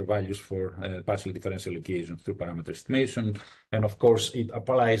parameter values for partial differential equations through parameter estimation. And of course, it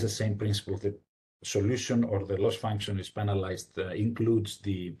applies the same principle that solution or the loss function is penalized, includes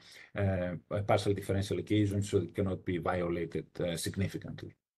the partial differential equation, so it cannot be violated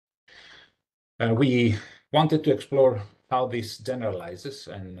significantly. We wanted to explore how this generalizes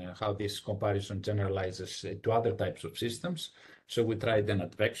and how this comparison generalizes to other types of systems. So we tried an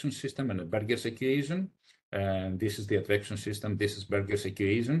advection system and a Berger's equation. This is the advection system, this is Berger's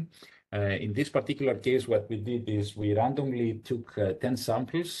equation. In this particular case, what we did is we randomly took 10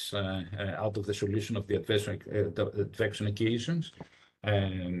 samples out of the solution of the advection equations,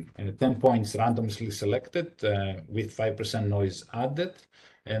 10 points randomly selected with 5% noise added.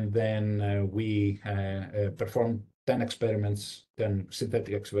 And then we performed 10 experiments, 10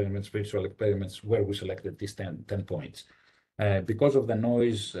 synthetic experiments, virtual experiments, where we selected these 10 points. Because of the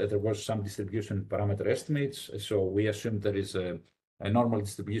noise, there was some distribution in parameter estimates. So we assumed there is a normal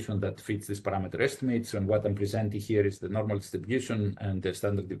distribution that fits these parameter estimates. And what I'm presenting here is the normal distribution and the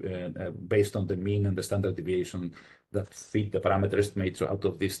standard based on the mean and the standard deviation that fit the parameter estimates out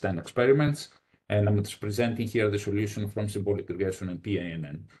of these 10 experiments. And I'm presenting here the solution from symbolic regression and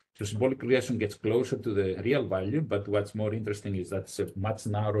PINN. So symbolic regression gets closer to the real value, but what's more interesting is that it's a much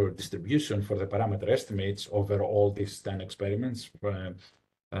narrower distribution for the parameter estimates over all these 10 experiments.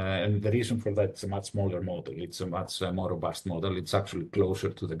 And the reason for that is a much smaller model. It's a much more robust model. It's actually closer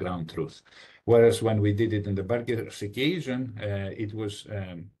to the ground truth. Whereas when we did it in the Berger's equation, it was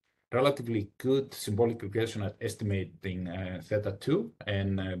relatively good symbolic regression at estimating theta 2,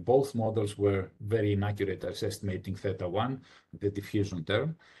 and both models were very inaccurate at estimating theta 1, the diffusion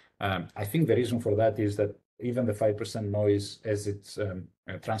term. I think the reason for that is that even the 5% noise, as it's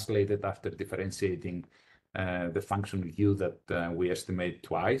translated after differentiating the function u that we estimate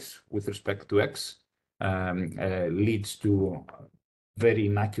twice with respect to x, leads to very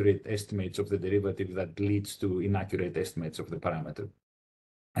inaccurate estimates of the derivative that leads to inaccurate estimates of the parameter.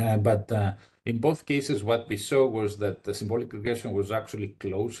 In both cases, what we saw was that the symbolic regression was actually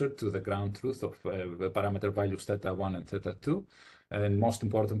closer to the ground truth of the parameter values θ1 and θ2. And most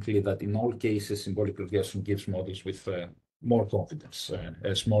importantly, that in all cases, symbolic regression gives models with more confidence,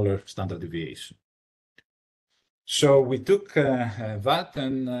 a smaller standard deviation. So we took that,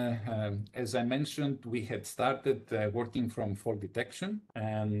 and as I mentioned, we had started working from fault detection,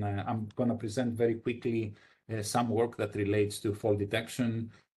 and I'm going to present very quickly some work that relates to fault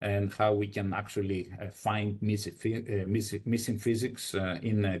detection and how we can actually find missing physics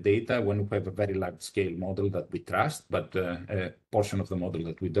in data when we have a very large scale model that we trust, but a portion of the model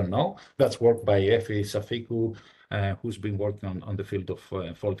that we don't know. That's work by Efi Safiku, who's been working on the field of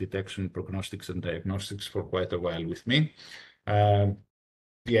fault detection, prognostics, and diagnostics for quite a while with me.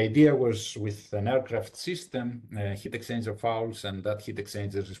 The idea was with an aircraft system, heat exchanger fouls, and that heat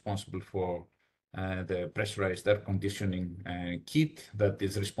exchanger is responsible for the pressurized air conditioning kit that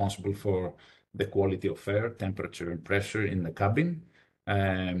is responsible for the quality of air, temperature, and pressure in the cabin.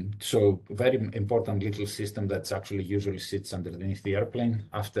 So very important little system that's actually usually sits underneath the airplane.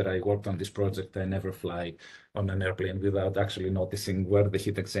 After I worked on this project, I never fly on an airplane without actually noticing where the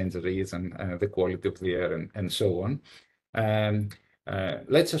heat exchanger is and the quality of the air and so on.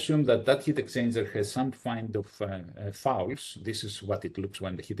 Let's assume that that heat exchanger has some kind of fouls. This is what it looks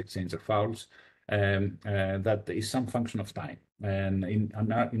when the heat exchanger fouls. That is some function of time. And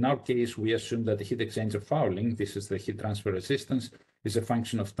in our case, we assume that the heat exchanger fouling, this is the heat transfer resistance, is a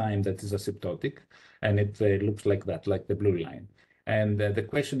function of time that is asymptotic, and it looks like that, like the blue line. And the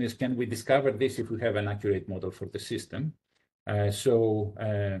question is, can we discover this if we have an accurate model for the system? It's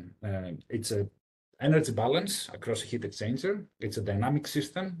a energy balance across a heat exchanger. It's a dynamic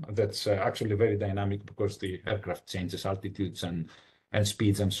system that's actually very dynamic because the aircraft changes altitudes and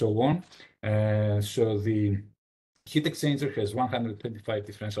speeds and so on. So the heat exchanger has 125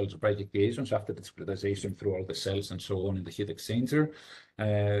 differential algebraic equations after discretization through all the cells and so on in the heat exchanger.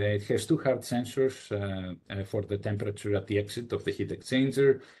 It has two hard sensors for the temperature at the exit of the heat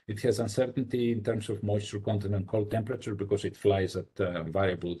exchanger. It has uncertainty in terms of moisture content and cold temperature because it flies at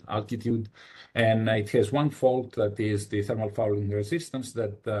variable altitude. And it has one fault that is the thermal fouling resistance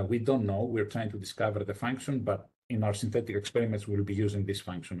that we don't know. We're trying to discover the function, but in our synthetic experiments, we'll be using this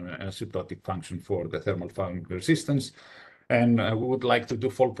function, an asymptotic function for the thermal fouling resistance. And we would like to do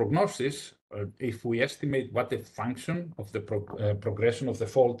fault prognosis. If we estimate what the function of the progression of the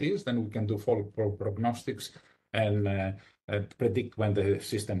fault is, then we can do fault prognostics and predict when the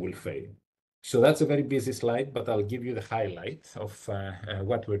system will fail. So that's a very busy slide, but I'll give you the highlight of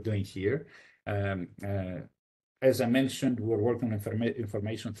what we're doing here. As I mentioned, we're working on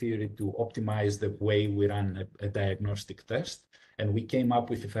information theory to optimize the way we run a diagnostic test. And we came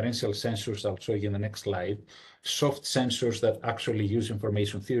up with differential sensors, I'll show you in the next slide, soft sensors that actually use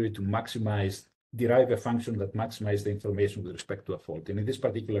information theory to derive a function that maximizes the information with respect to a fault. And in this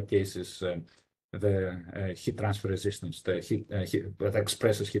particular case is the heat transfer resistance, the heat that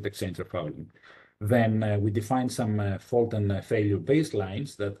expresses heat exchanger fouling. Then we define some fault and failure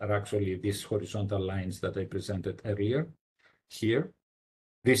baselines that are actually these horizontal lines that I presented earlier here.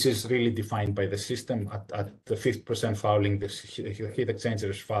 This is really defined by the system. At the 5th% fouling, the heat exchanger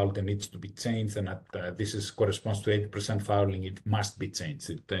is fouled and needs to be changed. And at this corresponds to 80% fouling, it must be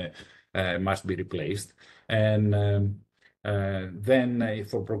changed. It must be replaced. And then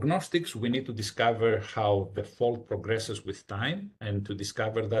for prognostics, we need to discover how the fault progresses with time. And to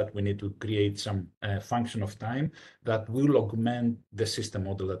discover that, we need to create some function of time that will augment the system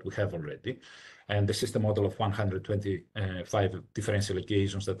model that we have already. And the system model of 125 differential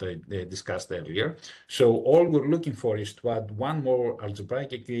equations that I discussed earlier. So all we're looking for is to add one more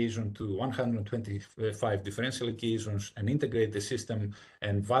algebraic equation to 125 differential equations and integrate the system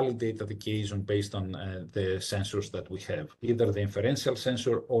and validate the equation based on the sensors that we have, either the inferential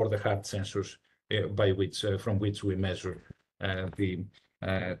sensor or the hard sensors from which we measure the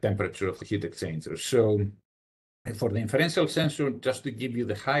temperature of the heat exchanger. So for the inferential sensor, just to give you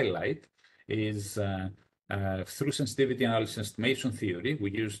the highlight, is through sensitivity analysis estimation theory,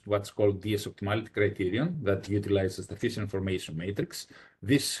 we used what's called DS optimality criterion that utilizes the Fisher information matrix.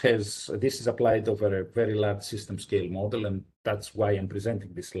 This is applied over a very large system scale model, and that's why I'm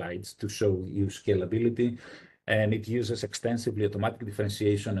presenting these slides to show you scalability. And it uses extensively automatic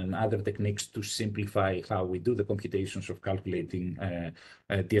differentiation and other techniques to simplify how we do the computations of calculating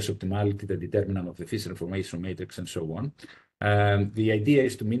DS optimality, the determinant of the Fisher information matrix, and so on. The idea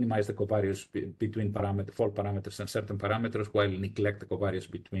is to minimize the covariance between fault parameters and certain parameters while neglect the covariance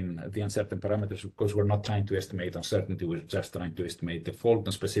between the uncertain parameters, because we're not trying to estimate uncertainty, we're just trying to estimate the fault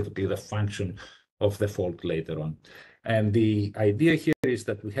and specifically the function of the fault later on. And the idea here is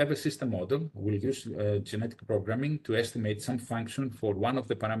that we have a system model. We'll use genetic programming to estimate some function for one of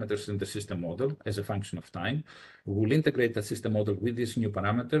the parameters in the system model as a function of time. We'll integrate the system model with this new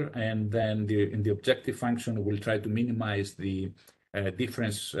parameter, and then in the objective function, we'll try to minimize the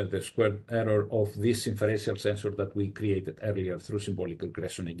difference, the squared error of this inferential sensor that we created earlier through symbolic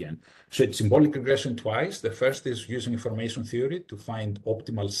regression again. So it's symbolic regression twice. The first is using information theory to find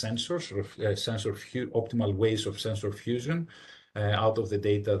optimal sensors, or optimal ways of sensor fusion out of the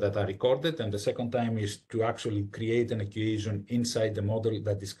data that are recorded. And the second time is to actually create an equation inside the model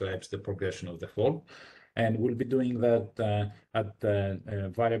that describes the progression of the fault. And we'll be doing that at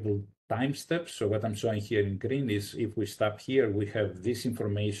variable time steps. So what I'm showing here in green is if we stop here, we have this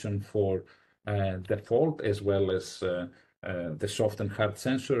information for the fault as well as the soft and hard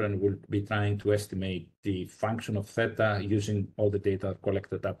sensor, and we'll be trying to estimate the function of theta using all the data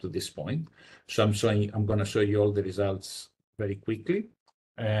collected up to this point. So I'm going to show you all the results very quickly.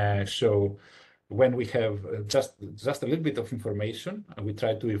 So when we have just a little bit of information, we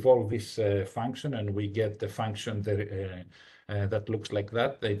try to evolve this function, and we get the function that looks like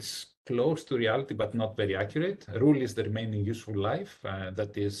that. It's close to reality, but not very accurate. Rule is the remaining useful life.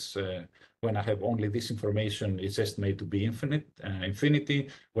 That is, when I have only this information, it's estimated to be infinity,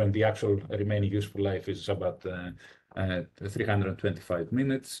 when the actual remaining useful life is about 325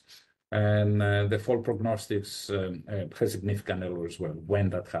 minutes. And the fault prognostics has significant error as well. When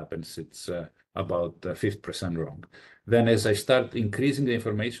that happens, it's about 50% wrong. Then as I start increasing the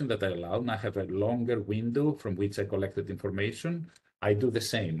information that I allow, and I have a longer window from which I collected information, I do the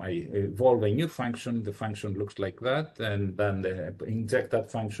same. I evolve a new function. The function looks like that, and then inject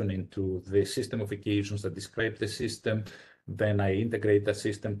that function into the system of equations that describe the system. Then I integrate the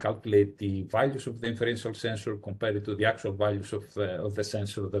system, calculate the values of the inferential sensor, compare it to the actual values of the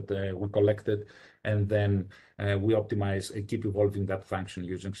sensor that we collected, and then we optimize and keep evolving that function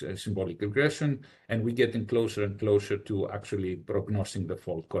using symbolic regression, and we getting closer and closer to actually prognosing the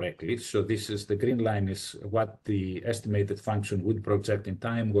fault correctly. So this is the green line is what the estimated function would project in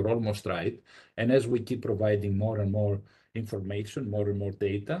time. We're almost right, and as we keep providing more and more information, more and more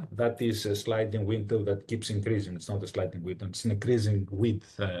data, that is a sliding window that keeps increasing. It's not a sliding window, it's an increasing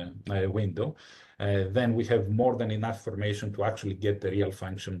width window. Then we have more than enough information to actually get the real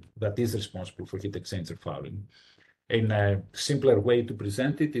function that is responsible for heat exchanger fouling. In a simpler way to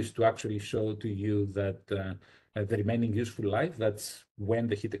present it is to actually show to you that the remaining useful life, that's when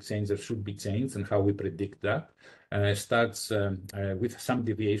the heat exchanger should be changed and how we predict that, starts with some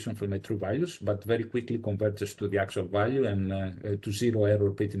deviation from the true values, but very quickly converges to the actual value and to zero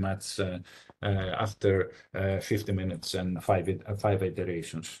error pretty much after 50 minutes and five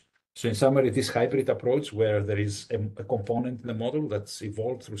iterations. So in summary, this hybrid approach where there is a component in the model that's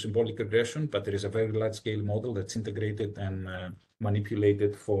evolved through symbolic regression, but there is a very large scale model that's integrated and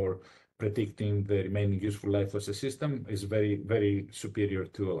manipulated for predicting the remaining useful life of the system is very, very superior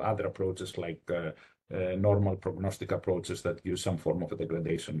to other approaches like normal prognostic approaches that use some form of a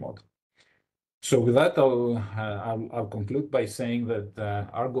degradation model. So with that, I'll conclude by saying that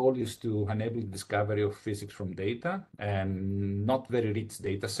our goal is to enable the discovery of physics from data and not very rich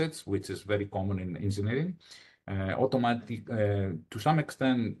data sets, which is very common in engineering. To some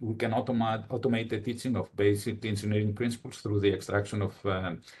extent, we can automate the teaching of basic engineering principles through the extraction of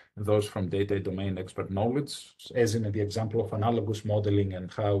those from data domain expert knowledge, as in the example of analogous modeling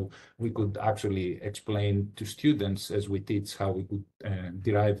and how we could actually explain to students as we teach how we could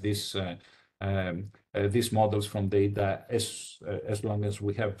derive these models from data as long as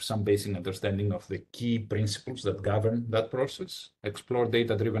we have some basic understanding of the key principles that govern that process, explore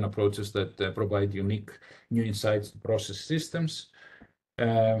data-driven approaches that provide unique new insights to process systems.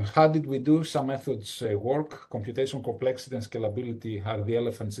 How did we do? Some methods work. Computation complexity and scalability are the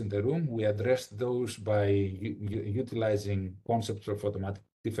elephants in the room. We addressed those by utilizing concepts of automatic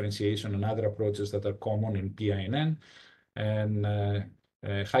differentiation and other approaches that are common in PINN, and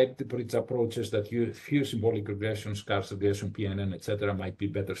hybrid approaches that use symbolic regression, scarce regression, PINN, etc., might be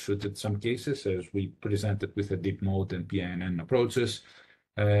better suited in some cases, as we presented with the deep mode and PINN approaches.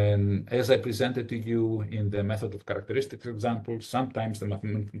 And as I presented to you in the method of characteristics example, sometimes the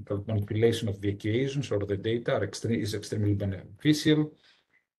mathematical manipulation of the equations or the data is extremely beneficial.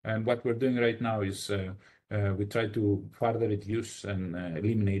 And what we're doing right now is we try to further reduce and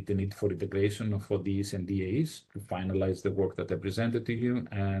eliminate the need for integration of ODEs and DAs to finalize the work that I presented to you.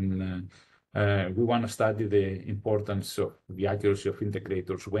 And we want to study the importance of the accuracy of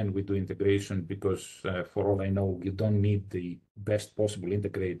integrators when we do integration, because for all I know, you don't need the best possible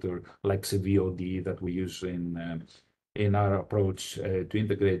integrator like CVOD that we use in our approach to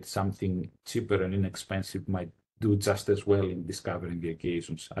integrate something cheaper and inexpensive might do just as well in discovering the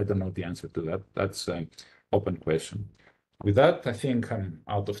occasions? I don't know the answer to that. That's an open question. With that, I think I'm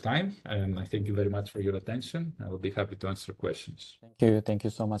out of time, and I thank you very much for your attention. I will be happy to answer questions. Thank you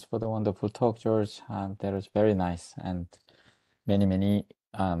so much for the wonderful talk, George. That was very nice, and many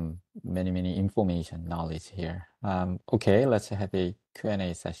information, knowledge here. Okay, let's have a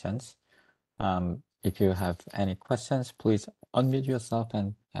Q&A sessions. If you have any questions, please unmute yourself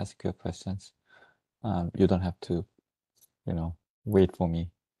and ask your questions. You don't have to, wait for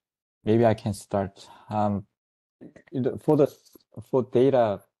me. Maybe I can start. For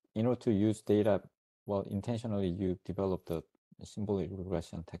data, in order to use data, well, intentionally you developed a symbolic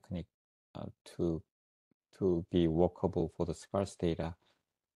regression technique to be workable for the scarce data.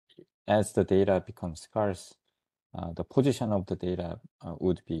 As the data becomes scarce, the position of the data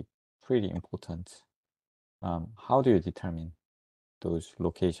would be pretty important. How do you determine those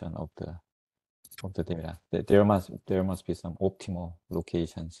location of the data? There must be some optimal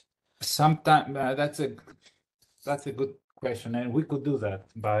locations. Sometimes that's a good question, and we could do that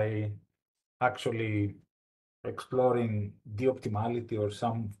by actually exploring the optimality or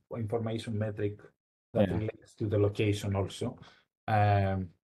some information metric that relates to the location also.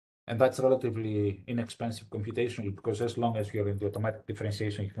 And that's relatively inexpensive computationally, because as long as you're in the automatic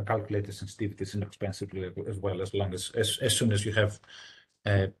differentiation, you can calculate the sensitivities inexpensively as well, as soon as you have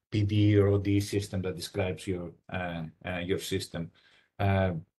a PDE or ODE system that describes your system.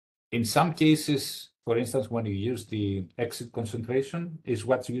 In some cases, for instance, when you use the exit concentration, is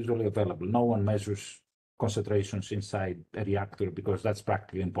what's usually available. No one measures concentrations inside a reactor because that's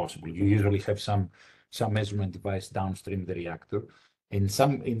practically impossible. You usually have some measurement device downstream the reactor. In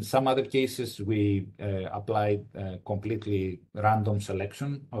some other cases, we applied completely random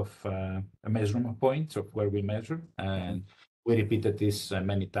selection of measurement points of where we measure, and we repeated this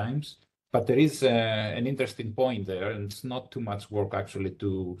many times. But there is an interesting point there, and it's not too much work actually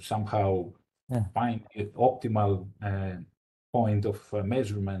to somehow find the optimal point of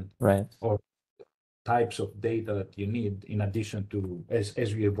measurement or types of data that you need in addition to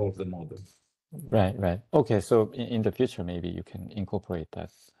as we evolve the model. Right. Okay, so in the future, maybe you can incorporate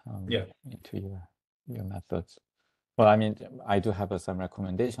that into your methods. Well, I mean, I do have some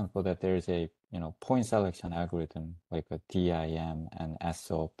recommendation for that. There is a point selection algorithm like a DIM and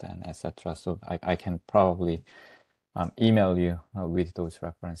SOAP and etc. So I can probably email you with those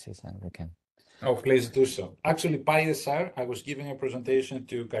references, and we can. Oh, please do so. Actually, PISR, I was giving a presentation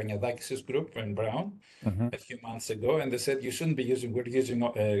to Karniadakis' group in Brown a few months ago, and they said you shouldn't be using, we're using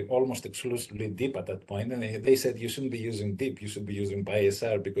almost exclusively DEEP at that point, and they said you shouldn't be using DEEP, you should be using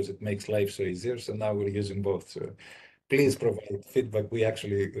PISR because it makes life so easier. So now we're using both. So please provide feedback. We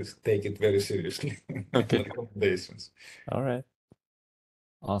actually take it very seriously. Okay. Recommendations. All right.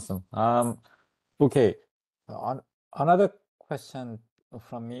 Awesome. Okay. Another question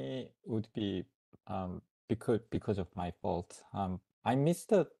from me would be because of my fault. I missed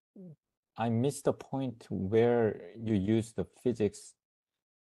the point where you use the physics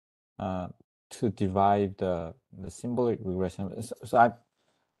to derive the symbolic regression. So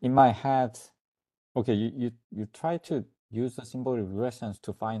in my head, okay, you try to use the symbolic regressions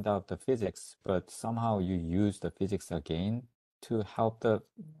to find out the physics, but somehow you use the physics again to help the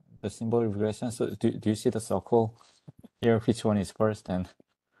symbolic regression. So do you see the circle here? Which one is first? And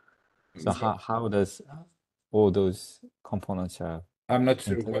so how does all those components are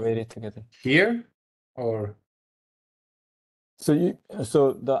integrated together? Here or? So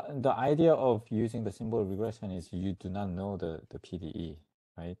the idea of using the symbolic regression is you do not know the PDE,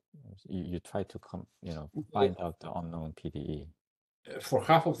 right? You try to find out the unknown PDE. For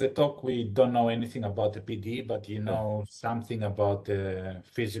half of the talk, we don't know anything about the PDE, but you know something about the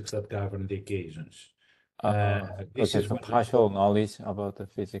physics that govern the occasions. This is partial knowledge about the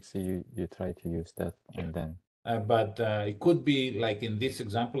physics. You try to use that, and then. But it could be like in this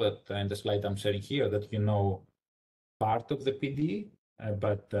example that in the slide I'm sharing here, that you know part of the PDE,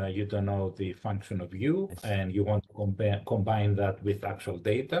 but you don't know the function of U, and you want to combine that with actual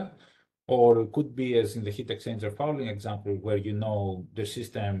data. Or it could be, as in the heat exchanger fouling example, where you know the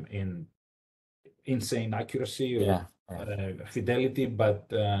system in insane accuracy or fidelity, but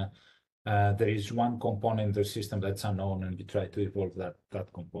there is one component in the system that's unknown, and you try to evolve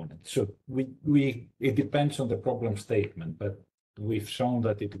that component. So it depends on the problem statement, but we've shown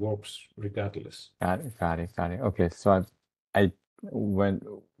that it works regardless. Got it. Okay, so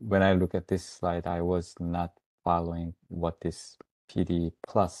when I look at this slide, I was not following what this PD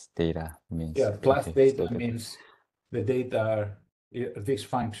plus data means. Yeah, plus data means the data are this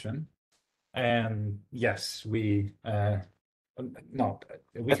function, and yes, we have.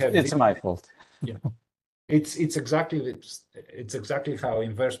 It's my fault. Yeah, It's exactly how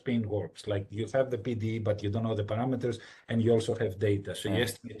inverse PINN works. Like you have the PDE, but you don't know the parameters, and you also have data. So you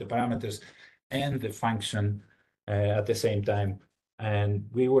estimate the parameters and the function at the same time. And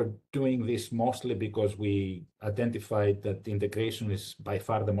we were doing this mostly because we identified that integration is by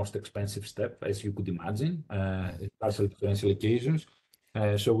far the most expensive step, as you could imagine, partial differential equations.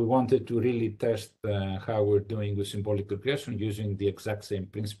 So we wanted to really test how we're doing with symbolic regression using the exact same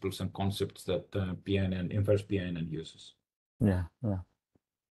principles and concepts that PINN, inverse PINN uses. Yeah, yeah.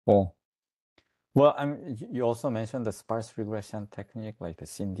 Cool. Well, you also mentioned the sparse regression technique, like the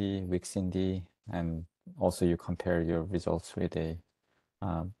Cindy, weak Cindy, and also you compare your results with a,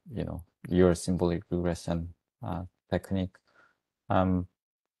 your symbolic regression technique.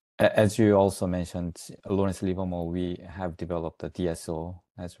 As you also mentioned, Lawrence Livermore, we have developed a DSO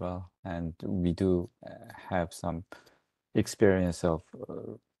as well, and we do have some experience of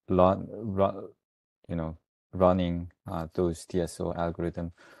running those DSO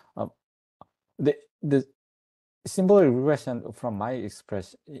algorithm. The symbolic regression, from my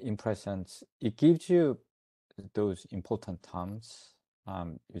impressions, it gives you those important terms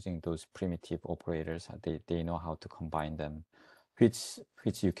using those primitive operators. They know how to combine them, which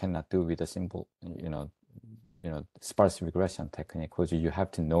you cannot do with a simple, sparse regression technique, because you have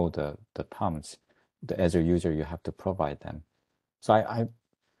to know the terms. As a user, you have to provide them. So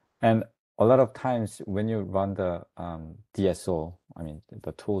and a lot of times when you run the DSO, I mean,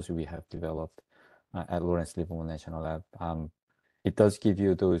 the tools we have developed at Lawrence Livermore National Lab, it does give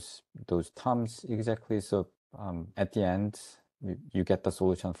you those terms exactly. So at the end, you get the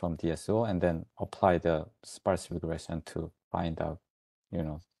solution from DSO and then apply the sparse regression to find out,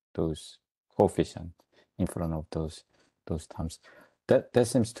 those coefficients in front of those terms. That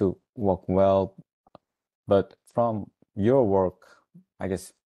seems to work well, but from your work, I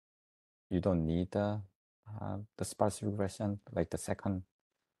guess you don't need the sparse regression, like the second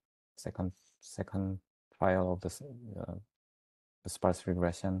trial of the sparse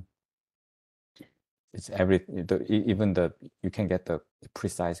regression. It's even you can get the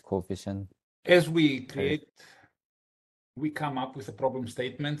precise coefficient. As we create, we come up with the problem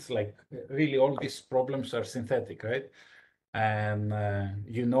statements. Like really, all these problems are synthetic, right? And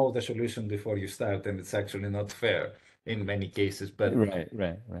you know the solution before you start, and it's actually not fair in many cases. But right.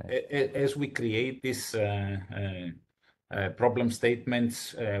 As we create these problem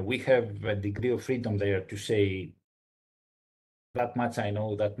statements, we have a degree of freedom there to say, that much I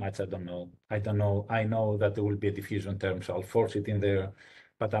know, that much I don't know. I don't know. I know that there will be a diffusion term, so I'll force it in there.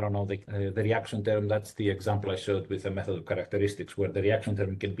 But I don't know the reaction term. That's the example I showed with the method of characteristics, where the reaction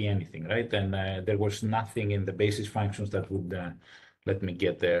term can be anything, right? And there was nothing in the basis functions that would let me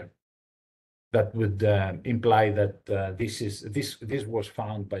get there. That would imply that this was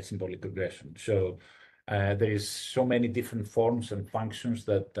found by symbolic regression. So there is so many different forms and functions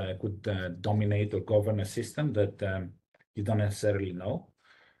that could dominate or govern a system that you don't necessarily know.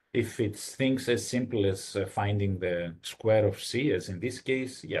 If it's things as simple as finding the square of C, as in this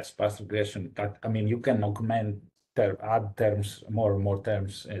case, yes, sparse regression. I mean, you can augment, add terms, more and more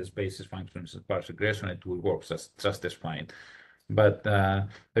terms as basis functions in sparse regression. It will work just as fine. But there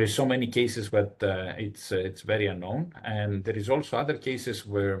is so many cases, but it's very unknown. And there is also other cases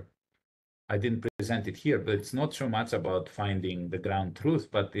where I didn't present it here, but it's not so much about finding the ground truth,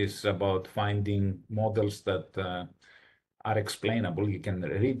 but it's about finding models that are explainable. You can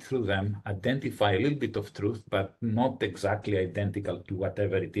read through them, identify a little bit of truth, but not exactly identical to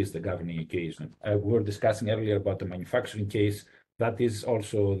whatever it is the governing equation. We were discussing earlier about the manufacturing case. That is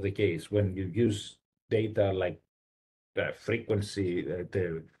also the case when you use data like frequency,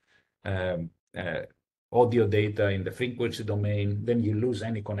 the audio data in the frequency domain, then you lose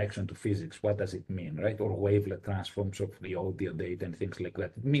any connection to physics. What does it mean, right? Or wavelet transforms of the audio data and things like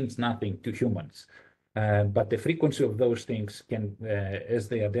that. It means nothing to humans. But the frequency of those things can, as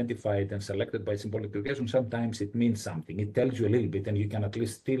they identified and selected by symbolic regression, sometimes it means something. It tells you a little bit, and you can at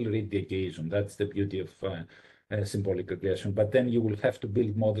least still read the equation. That's the beauty of symbolic regression. But then you will have to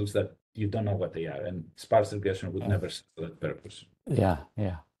build models that you don't know what they are, and sparse regression would never serve that purpose. Yeah.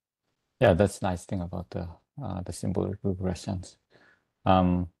 That's the nice thing about the symbolic regressions.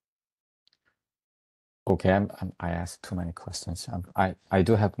 Okay, I asked too many questions. I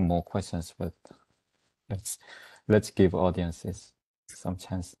do have more questions, but let's give audiences some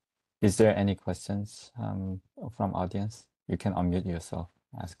chance. Is there any questions from audience? You can unmute yourself,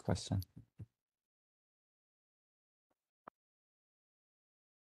 ask a question.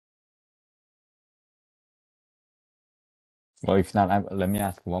 Well, if not, let me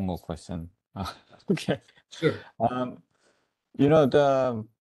ask one more question. Okay. Sure.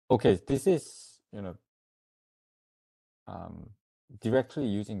 Okay, this is, directly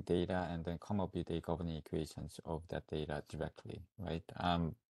using data and then come up with a governing equations of that data directly, right?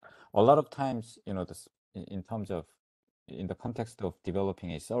 A lot of times, you know, this in terms of in the context of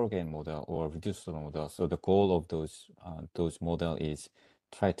developing a surrogate model or reducible model, so the goal of those model is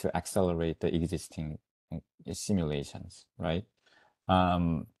try to accelerate the existing simulations, right?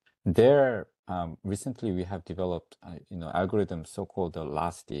 Recently we have developed, you know, algorithms so-called the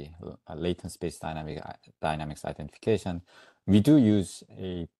LASD, latent space dynamics identification. We do use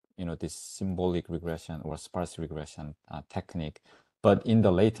a, you know, this symbolic regression or sparse regression technique, but in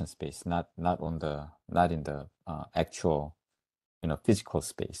the latent space, not in the actual, you know, physical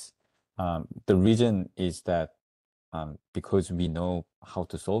space. The reason is that because we know how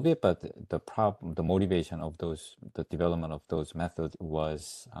to solve it, but the motivation of the development of those methods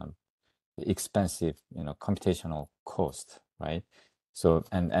was expensive, you know, computational cost, right? So,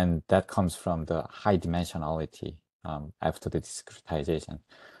 and that comes from the high dimensionality after the discretization.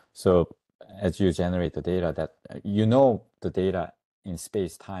 So as you generate the data, that you know the data in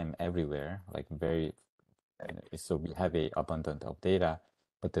space time everywhere, like very, so we have a abundant of data,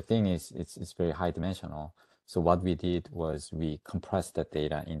 but the thing is, it's very high dimensional. So what we did was we compressed that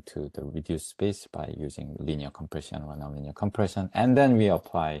data into the reduced space by using linear compression or nonlinear compression, and then we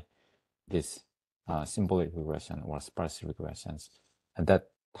apply this symbolic regression or sparse regressions, and that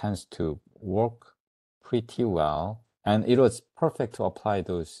tends to work pretty well. And it was perfect to apply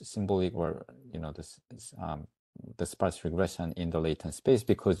those symbolic or, you know, the sparse regression in the latent space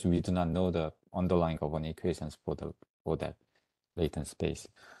because we do not know the underlying governing equations for that latent space.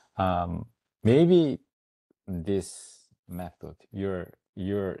 Maybe this method,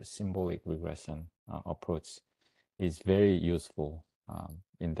 your symbolic regression approach, is very useful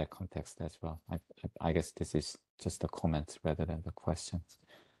in that context as well. I guess this is just a comment rather than the question.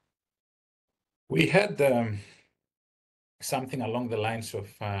 We had something along the lines of,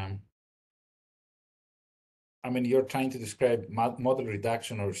 I mean, you're trying to describe model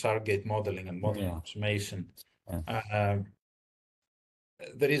reduction or surrogate modeling and model approximation. Yeah.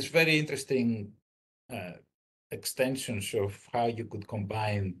 There is very interesting extensions of how you could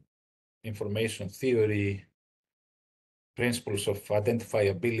combine information theory, principles of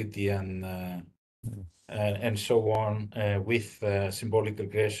identifiability, and so on with symbolic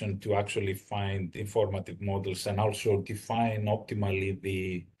regression to actually find informative models and also define optimally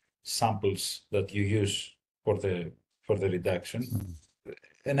the samples that you use for the reduction.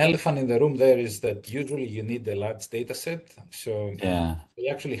 An elephant in the room there is that usually you need a large data set. So we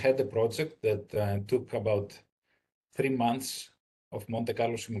actually had a project that took about 3 months of Monte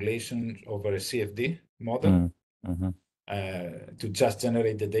Carlo simulation over a CFD model to just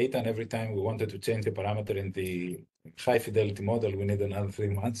generate the data. And every time we wanted to change the parameter in the high fidelity model, we need another 3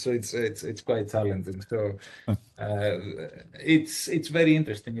 months. So it's quite challenging. So it's very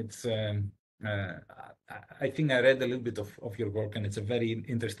interesting. It's I think I read a little bit of your work, and it's a very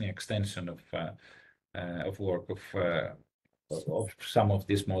interesting extension of work of some of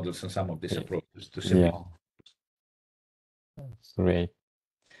these models and some of these approaches to simulate. Yeah. Great.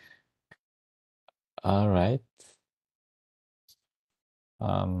 All right.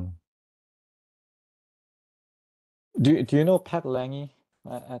 Do you know Pat Lange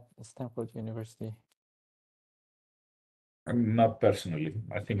at Stanford University? Not personally.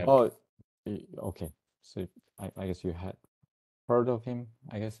 I think. Oh, okay. So I guess you had heard of him.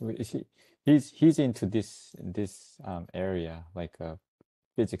 I guess he's into this area, like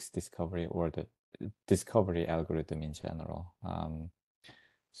physics discovery or the discovery algorithm in general.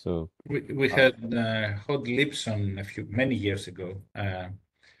 So we had Hod Lipson many years ago.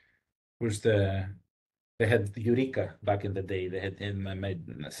 They had Eureka back in the day. They had him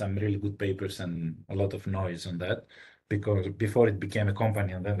made some really good papers and a lot of noise on that because before it became a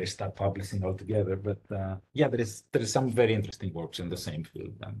company, and then they stopped publishing altogether. But yeah, there is some very interesting works in the same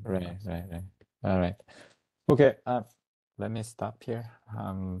field. Right. All right. Okay. Let me stop here.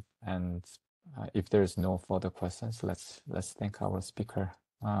 And if there's no further questions, let's thank our speaker,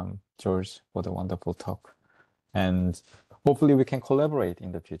 George, for the wonderful talk, and hopefully we can collaborate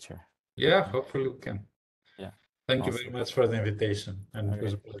in the future. Yeah, hopefully we can. Yeah. Thank you very much for the invitation, and it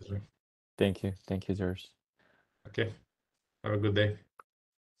was a pleasure. Thank you, George. Okay. Have a good day.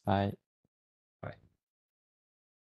 Bye.